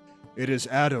 It is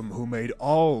Atom who made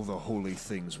all the holy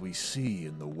things we see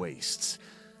in the wastes.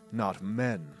 Not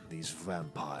men, these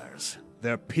vampires.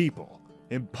 They're people,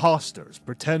 imposters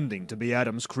pretending to be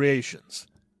Atom's creations.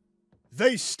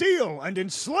 They steal and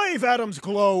enslave Atom's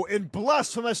glow in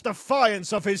blasphemous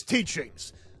defiance of his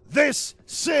teachings. This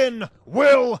sin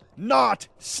will not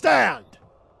stand!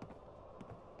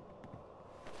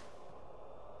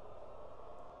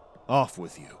 Off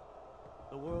with you.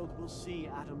 The world will see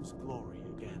Atom's glory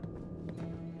again.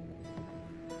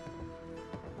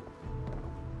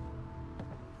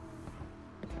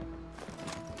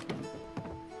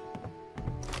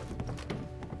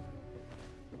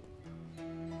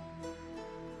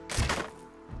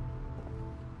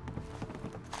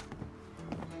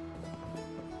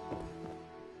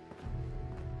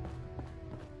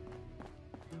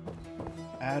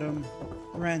 Atom,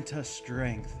 grant us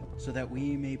strength, so that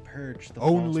we may purge the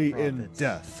Only false in prophets.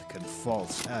 death can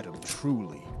false Atom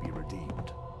truly be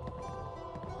redeemed.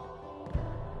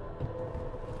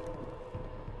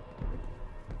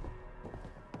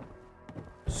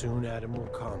 Soon Atom will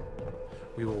come.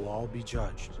 We will all be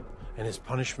judged, and his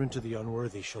punishment to the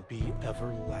unworthy shall be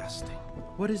everlasting.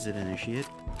 What is it, Initiate?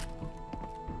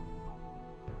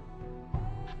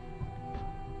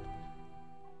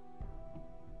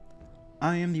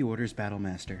 I am the Order's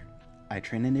Battlemaster. I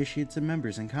train initiates and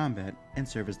members in combat and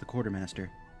serve as the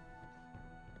Quartermaster.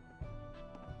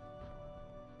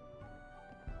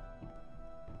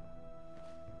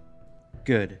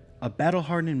 Good. A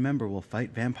battle-hardened member will fight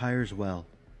vampires well.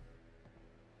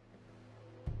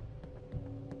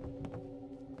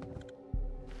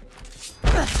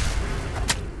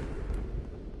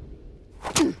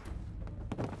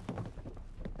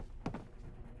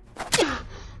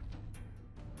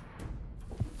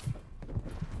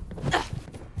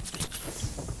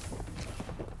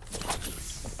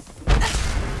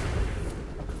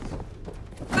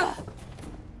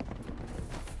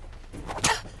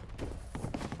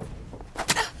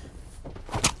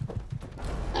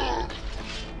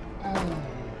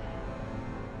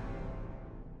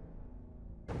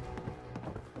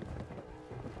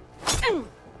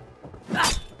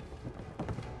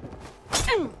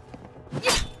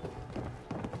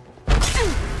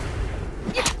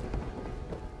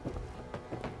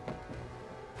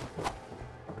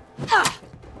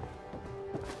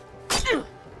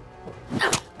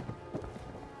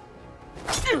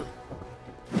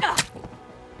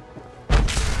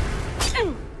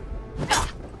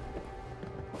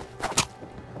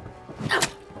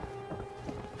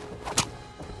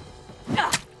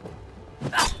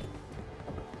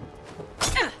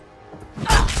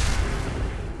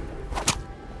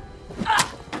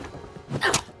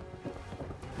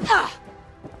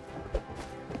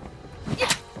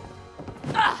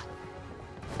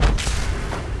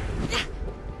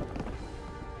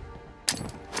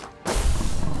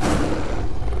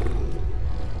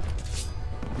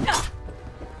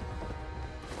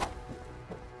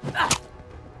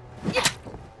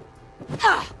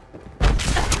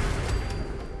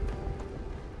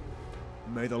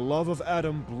 May the love of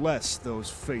Atom bless those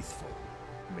faithful.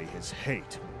 May his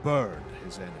hate burn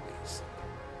his enemies.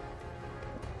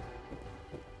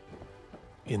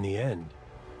 In the end,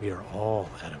 we are all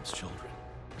Atom's children.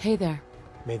 Hey there.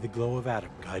 May the glow of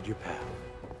Atom guide your path.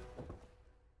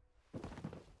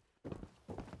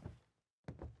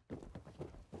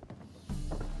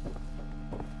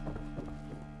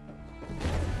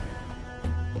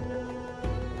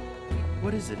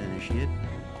 What is it, Initiate?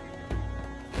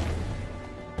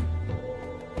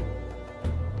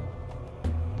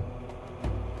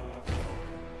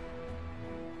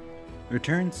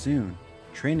 Return soon.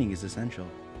 Training is essential.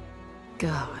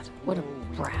 God, what a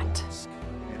brat.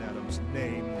 In Adam's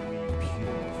name, we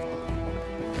purify.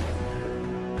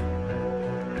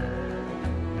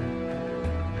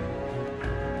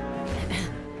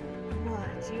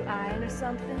 What, you eyeing or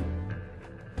something?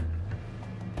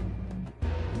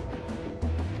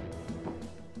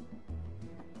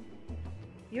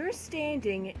 You're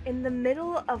standing in the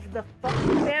middle of the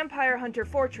fucking vampire hunter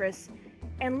fortress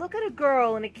and look at a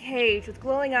girl in a cage with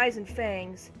glowing eyes and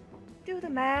fangs. Do the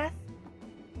math.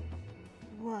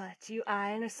 What, you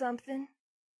eyeing or something?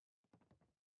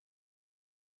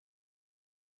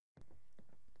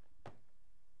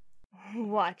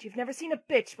 What, you've never seen a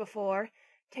bitch before?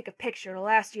 Take a picture, it'll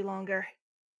last you longer.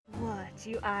 What,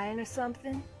 you eyeing or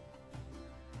something?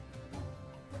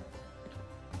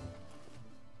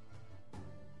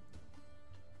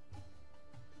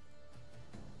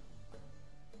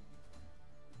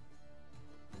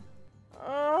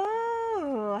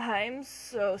 Oh, I'm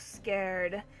so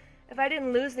scared. If I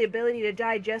didn't lose the ability to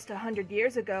digest 100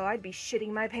 years ago, I'd be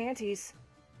shitting my panties.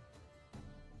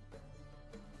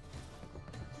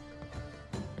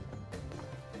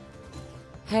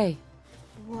 Hey.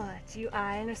 What, you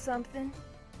eyeing or something?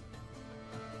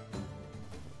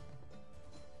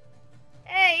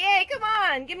 Hey, come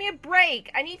on! Give me a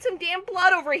break! I need some damn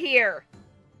blood over here!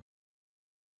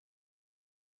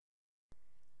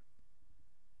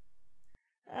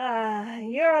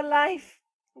 You're a life...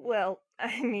 Well,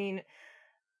 I mean...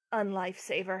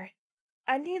 unlifesaver.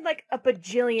 I need like a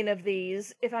bajillion of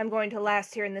these if I'm going to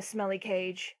last here in this smelly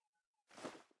cage.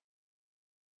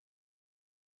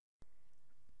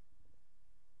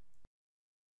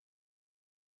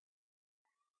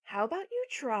 How about you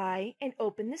try and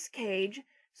open this cage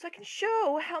so I can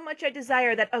show how much I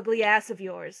desire that ugly ass of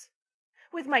yours?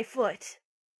 With my foot.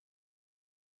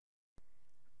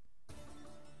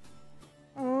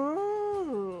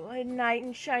 Ooh, a knight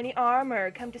in shiny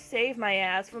armor come to save my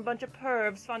ass from a bunch of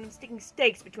pervs found him sticking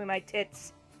stakes between my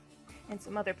tits. And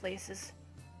some other places.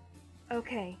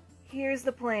 Okay, here's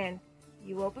the plan.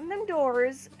 You open them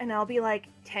doors, and I'll be like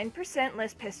 10%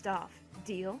 less pissed off.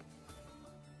 Deal?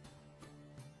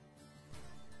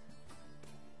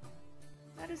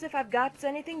 Not as if I've got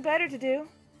anything better to do.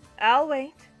 I'll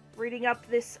wait, reading up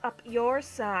this up your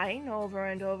sign over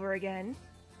and over again.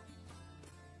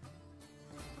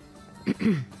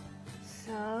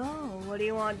 So, what do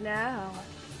you want now?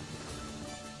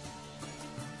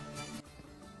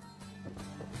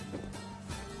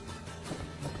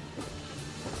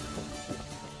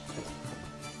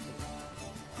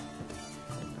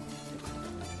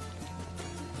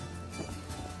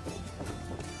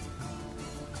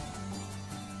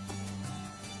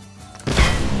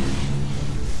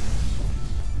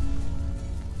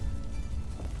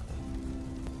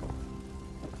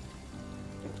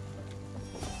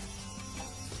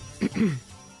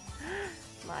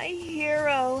 My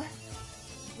hero.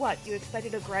 What, you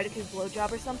expected a gratitude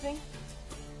blowjob or something?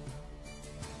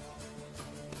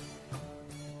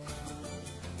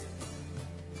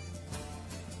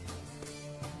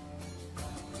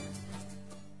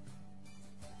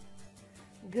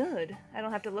 Good. I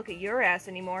don't have to look at your ass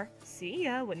anymore. See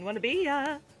ya, wouldn't want to be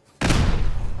ya.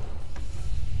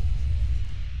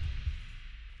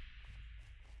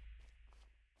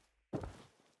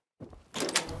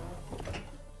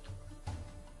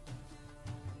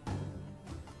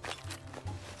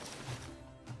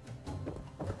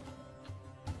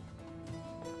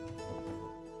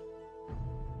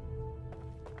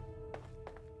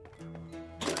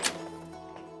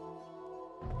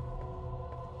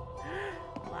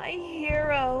 My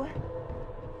hero.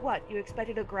 What, you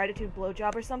expected a gratitude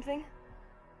blowjob or something?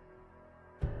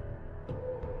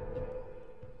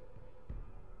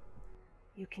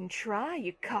 You can try,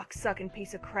 you cocksucking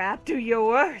piece of crap. Do your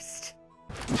worst.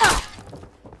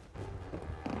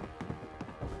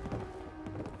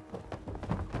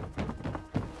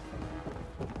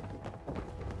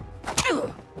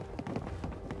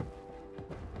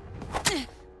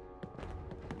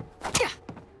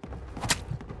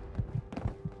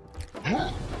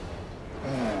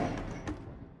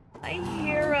 My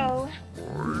hero.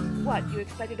 What, you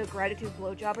expected a gratitude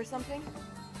blowjob or something?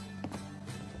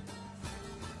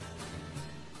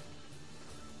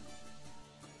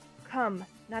 Come,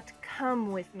 not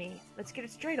come with me. Let's get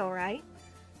it straight, alright?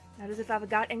 Not as if I've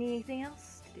got anything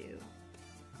else to do.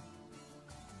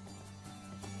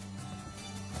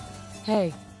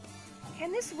 Hey.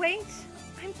 Can this wait?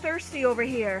 I'm thirsty over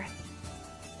here.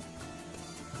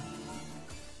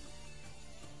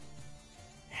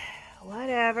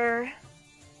 Whatever.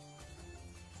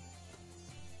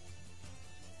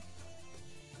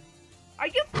 Are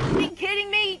you f***ing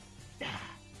kidding me?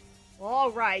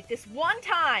 Alright, this one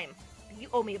time. You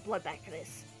owe me a blood bag for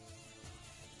this.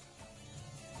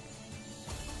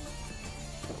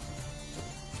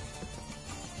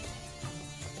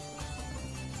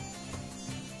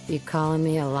 You calling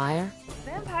me a liar?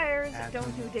 Vampires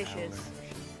don't do dishes.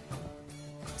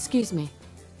 Excuse me.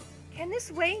 Can this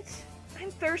wait? I'm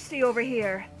thirsty over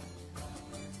here.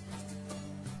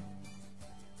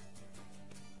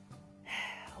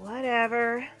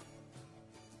 Whatever.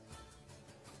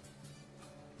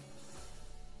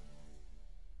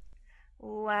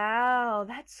 Wow,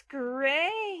 that's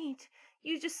great!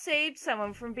 You just saved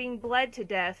someone from being bled to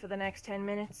death for the next 10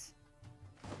 minutes.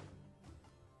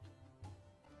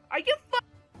 Are you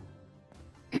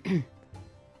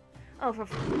Oh, for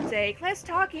f***'s sake, less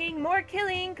talking, more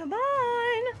killing, come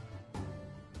on!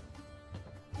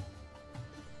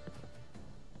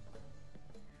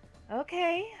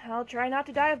 Okay, I'll try not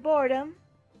to die of boredom.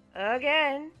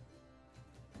 Again.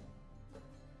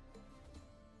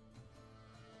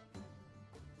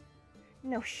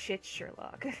 No shit,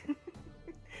 Sherlock.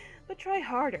 But try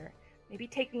harder. Maybe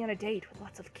take me on a date with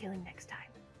lots of killing next time.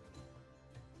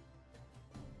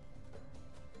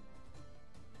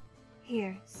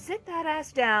 Here, sit that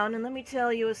ass down and let me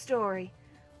tell you a story.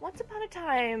 Once upon a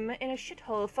time, in a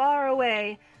shithole far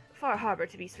away, Far Harbor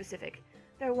to be specific,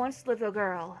 there once lived a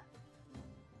girl.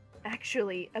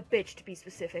 Actually, a bitch to be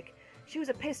specific. She was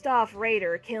a pissed-off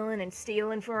raider, killing and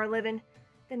stealing for a living.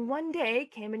 Then one day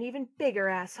came an even bigger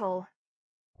asshole.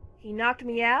 He knocked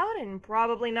me out and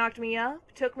probably knocked me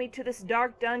up, took me to this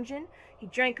dark dungeon, he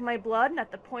drank my blood, and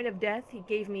at the point of death he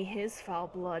gave me his foul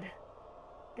blood.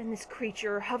 Then this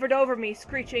creature hovered over me,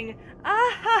 screeching,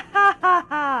 "Ah ha ha ha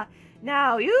ha!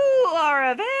 Now you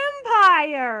are a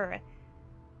vampire!"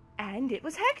 And it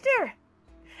was Hector!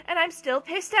 And I'm still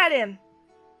pissed at him!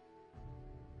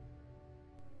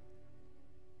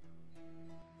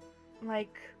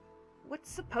 Like, what's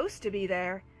supposed to be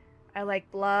there? I like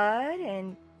blood,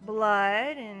 and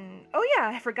oh yeah,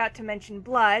 I forgot to mention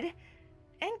blood,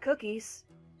 and cookies,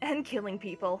 and killing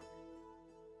people.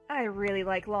 I really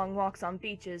like long walks on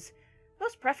beaches,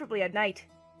 most preferably at night.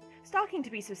 Stalking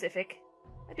to be specific.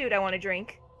 A dude I want to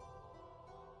drink.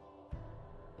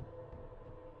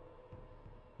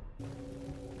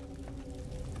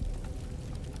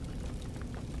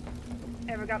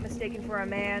 Ever got mistaken for a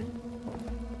man?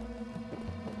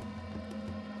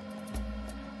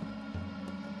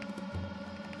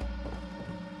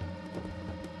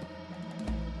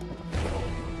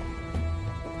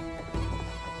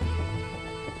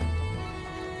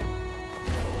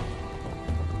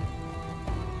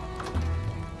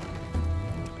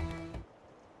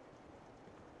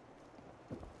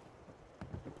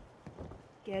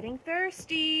 Getting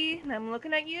thirsty. I'm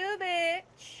looking at you,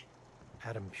 bitch.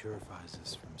 Adam purifies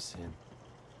us from sin.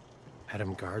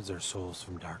 Adam guards our souls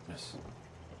from darkness.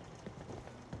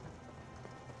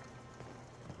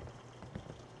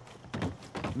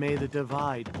 May the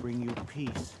divide bring you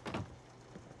peace.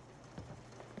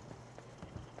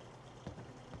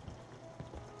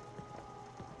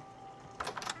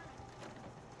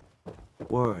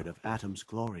 Word of Atom's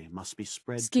glory must be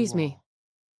spread to Excuse me. all.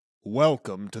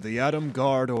 Welcome to the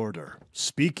Atomguard Order.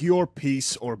 Speak your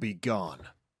peace or be gone.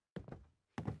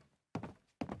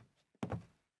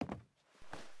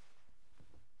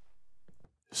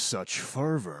 Such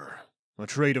fervor. A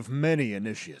trait of many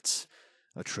initiates.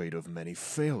 A trait of many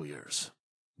failures.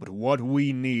 But what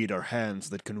we need are hands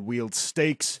that can wield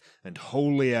stakes and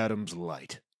holy Atom's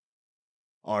light.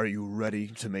 Are you ready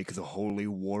to make the holy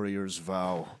warrior's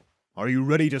vow? Are you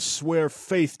ready to swear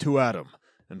faith to Atom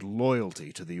and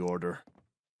loyalty to the Order?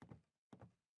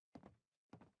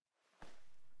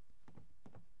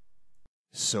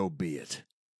 So be it.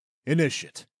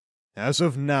 Initiate. As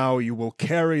of now, you will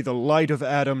carry the light of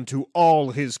Atom to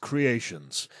all his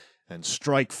creations, and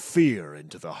strike fear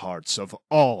into the hearts of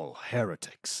all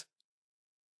heretics.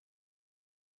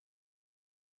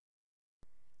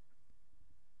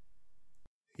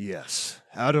 Yes,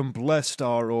 Atom blessed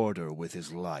our Order with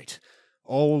his light.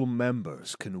 All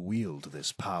members can wield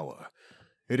this power.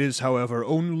 It is, however,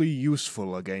 only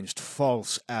useful against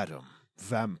false Atom,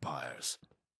 vampires.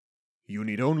 You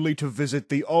need only to visit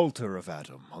the altar of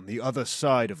Atom on the other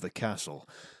side of the castle,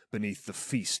 beneath the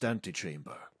feast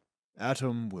antechamber.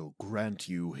 Atom will grant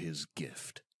you his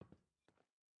gift.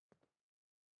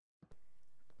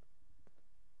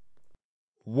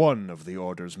 One of the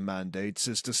Order's mandates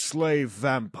is to slay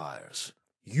vampires.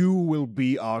 You will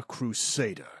be our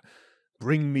crusader.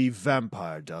 Bring me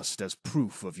vampire dust as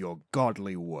proof of your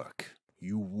godly work,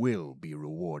 you will be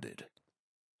rewarded.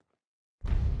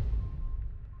 The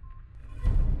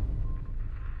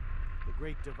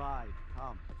Great Divide,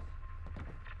 come.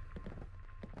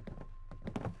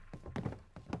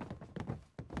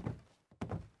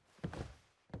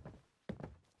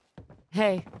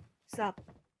 Hey. Sup?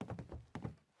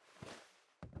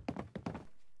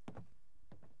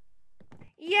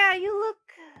 Yeah, you look...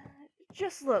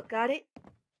 Just look, got it?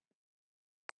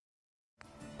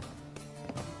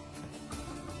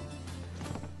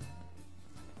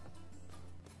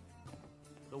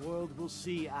 The world will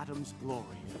see Atom's glory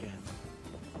again.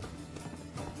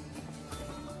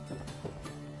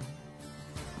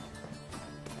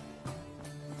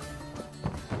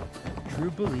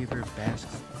 True believer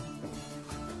basks.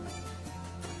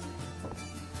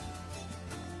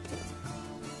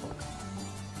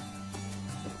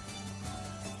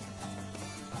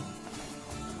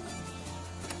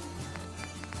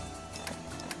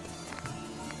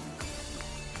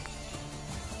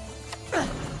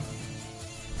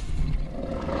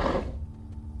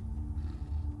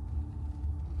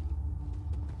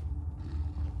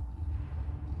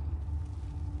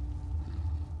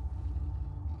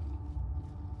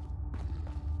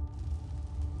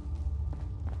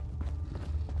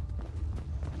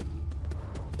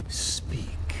 Speak.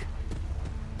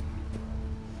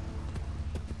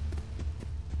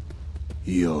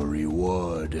 Your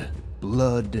reward,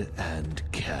 blood and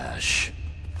cash.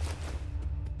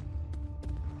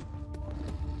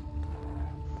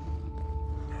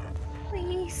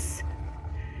 Please.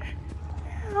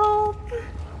 Help.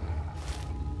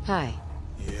 Hi.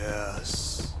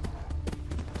 Yes.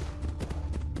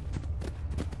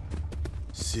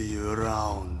 See you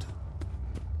around.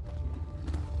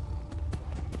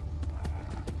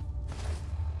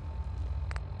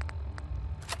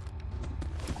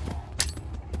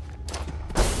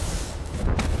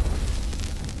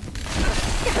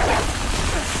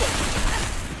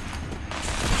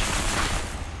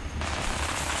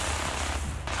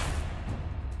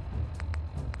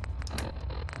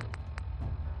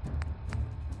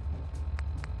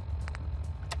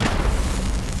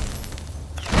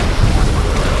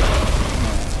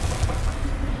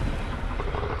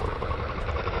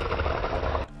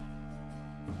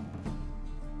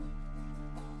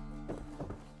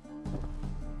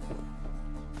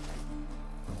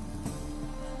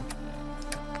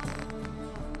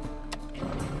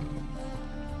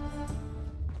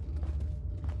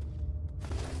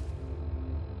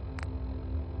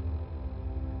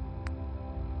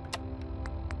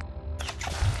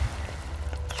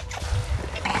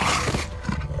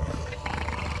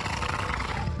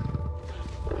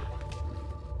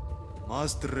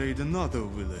 Must raid another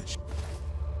village.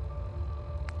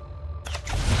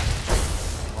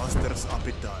 Master's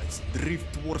appetites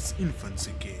drift towards infants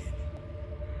again.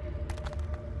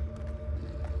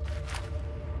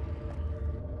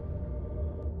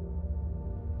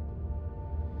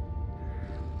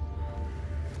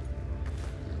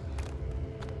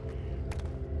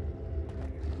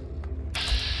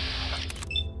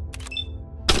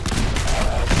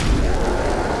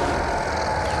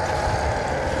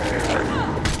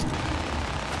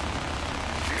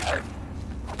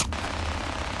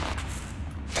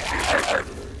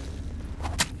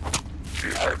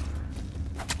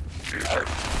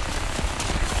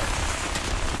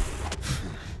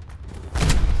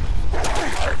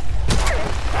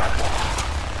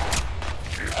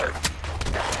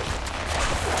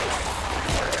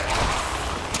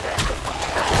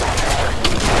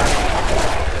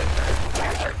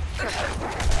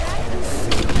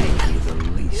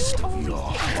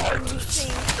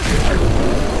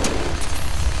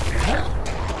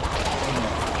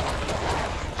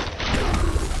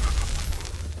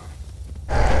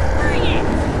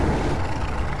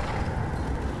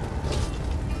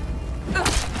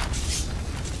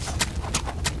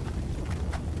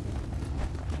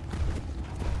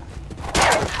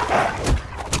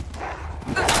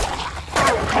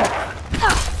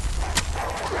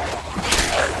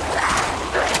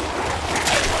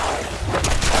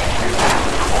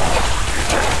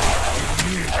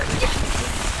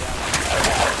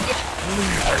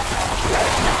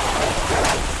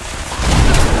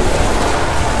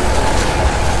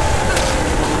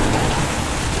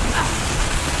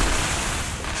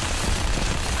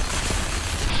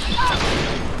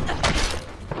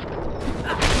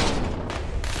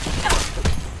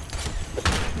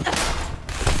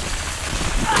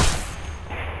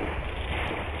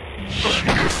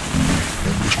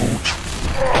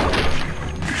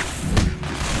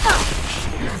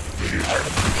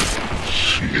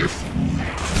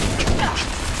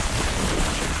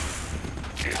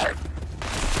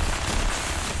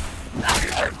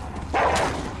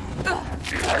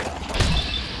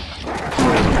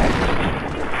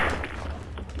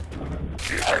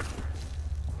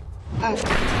 Fear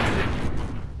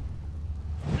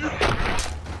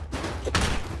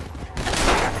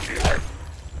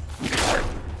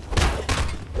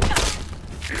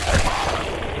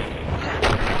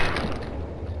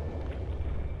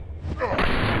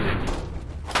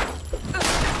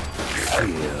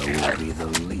will be the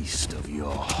least of your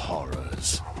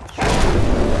horrors.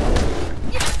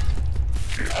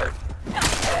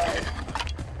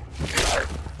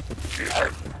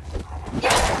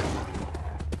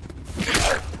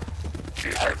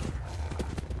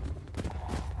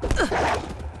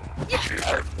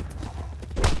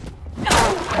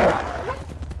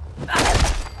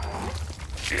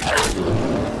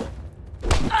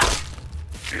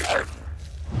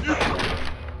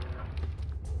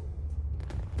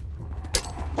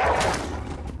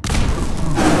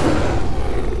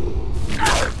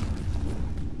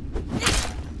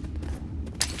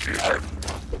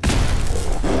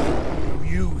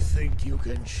 You think you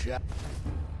can shout?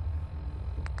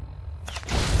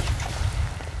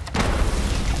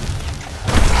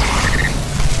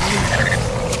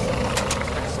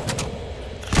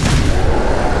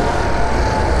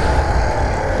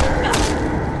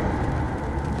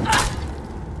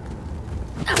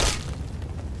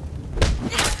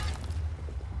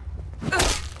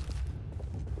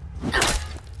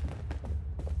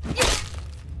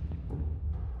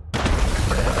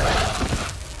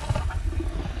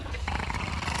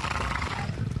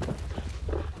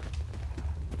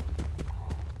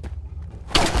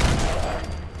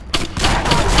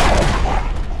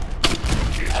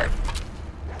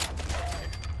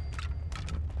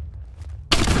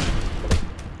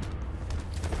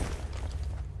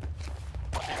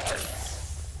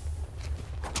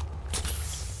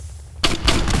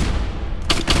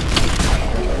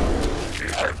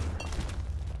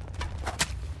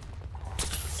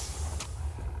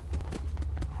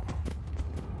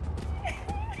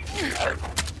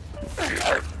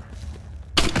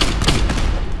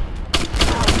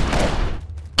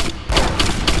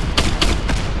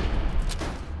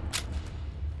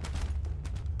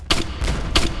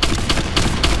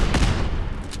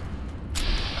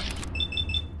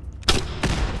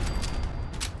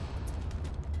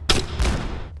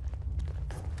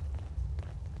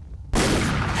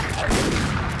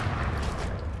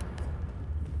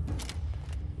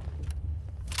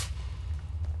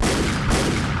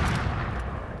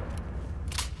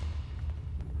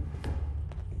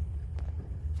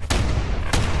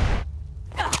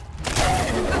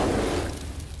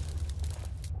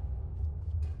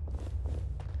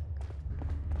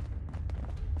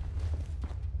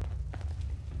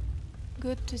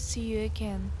 Good to see you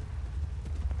again.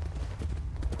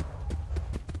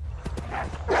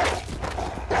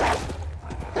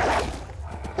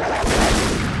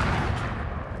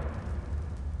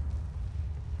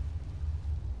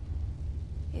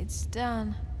 It's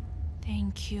done.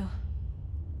 Thank you.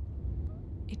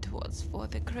 It was for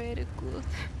the greater good.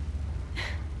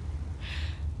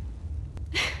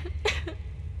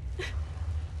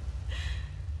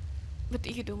 But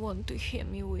you don't want to hear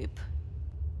me weep.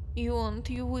 You want,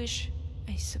 you wish,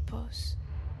 I suppose.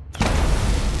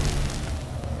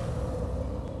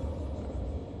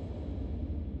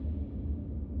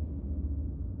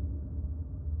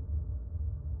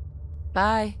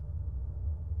 Bye.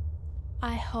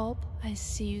 I hope I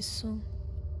see you soon.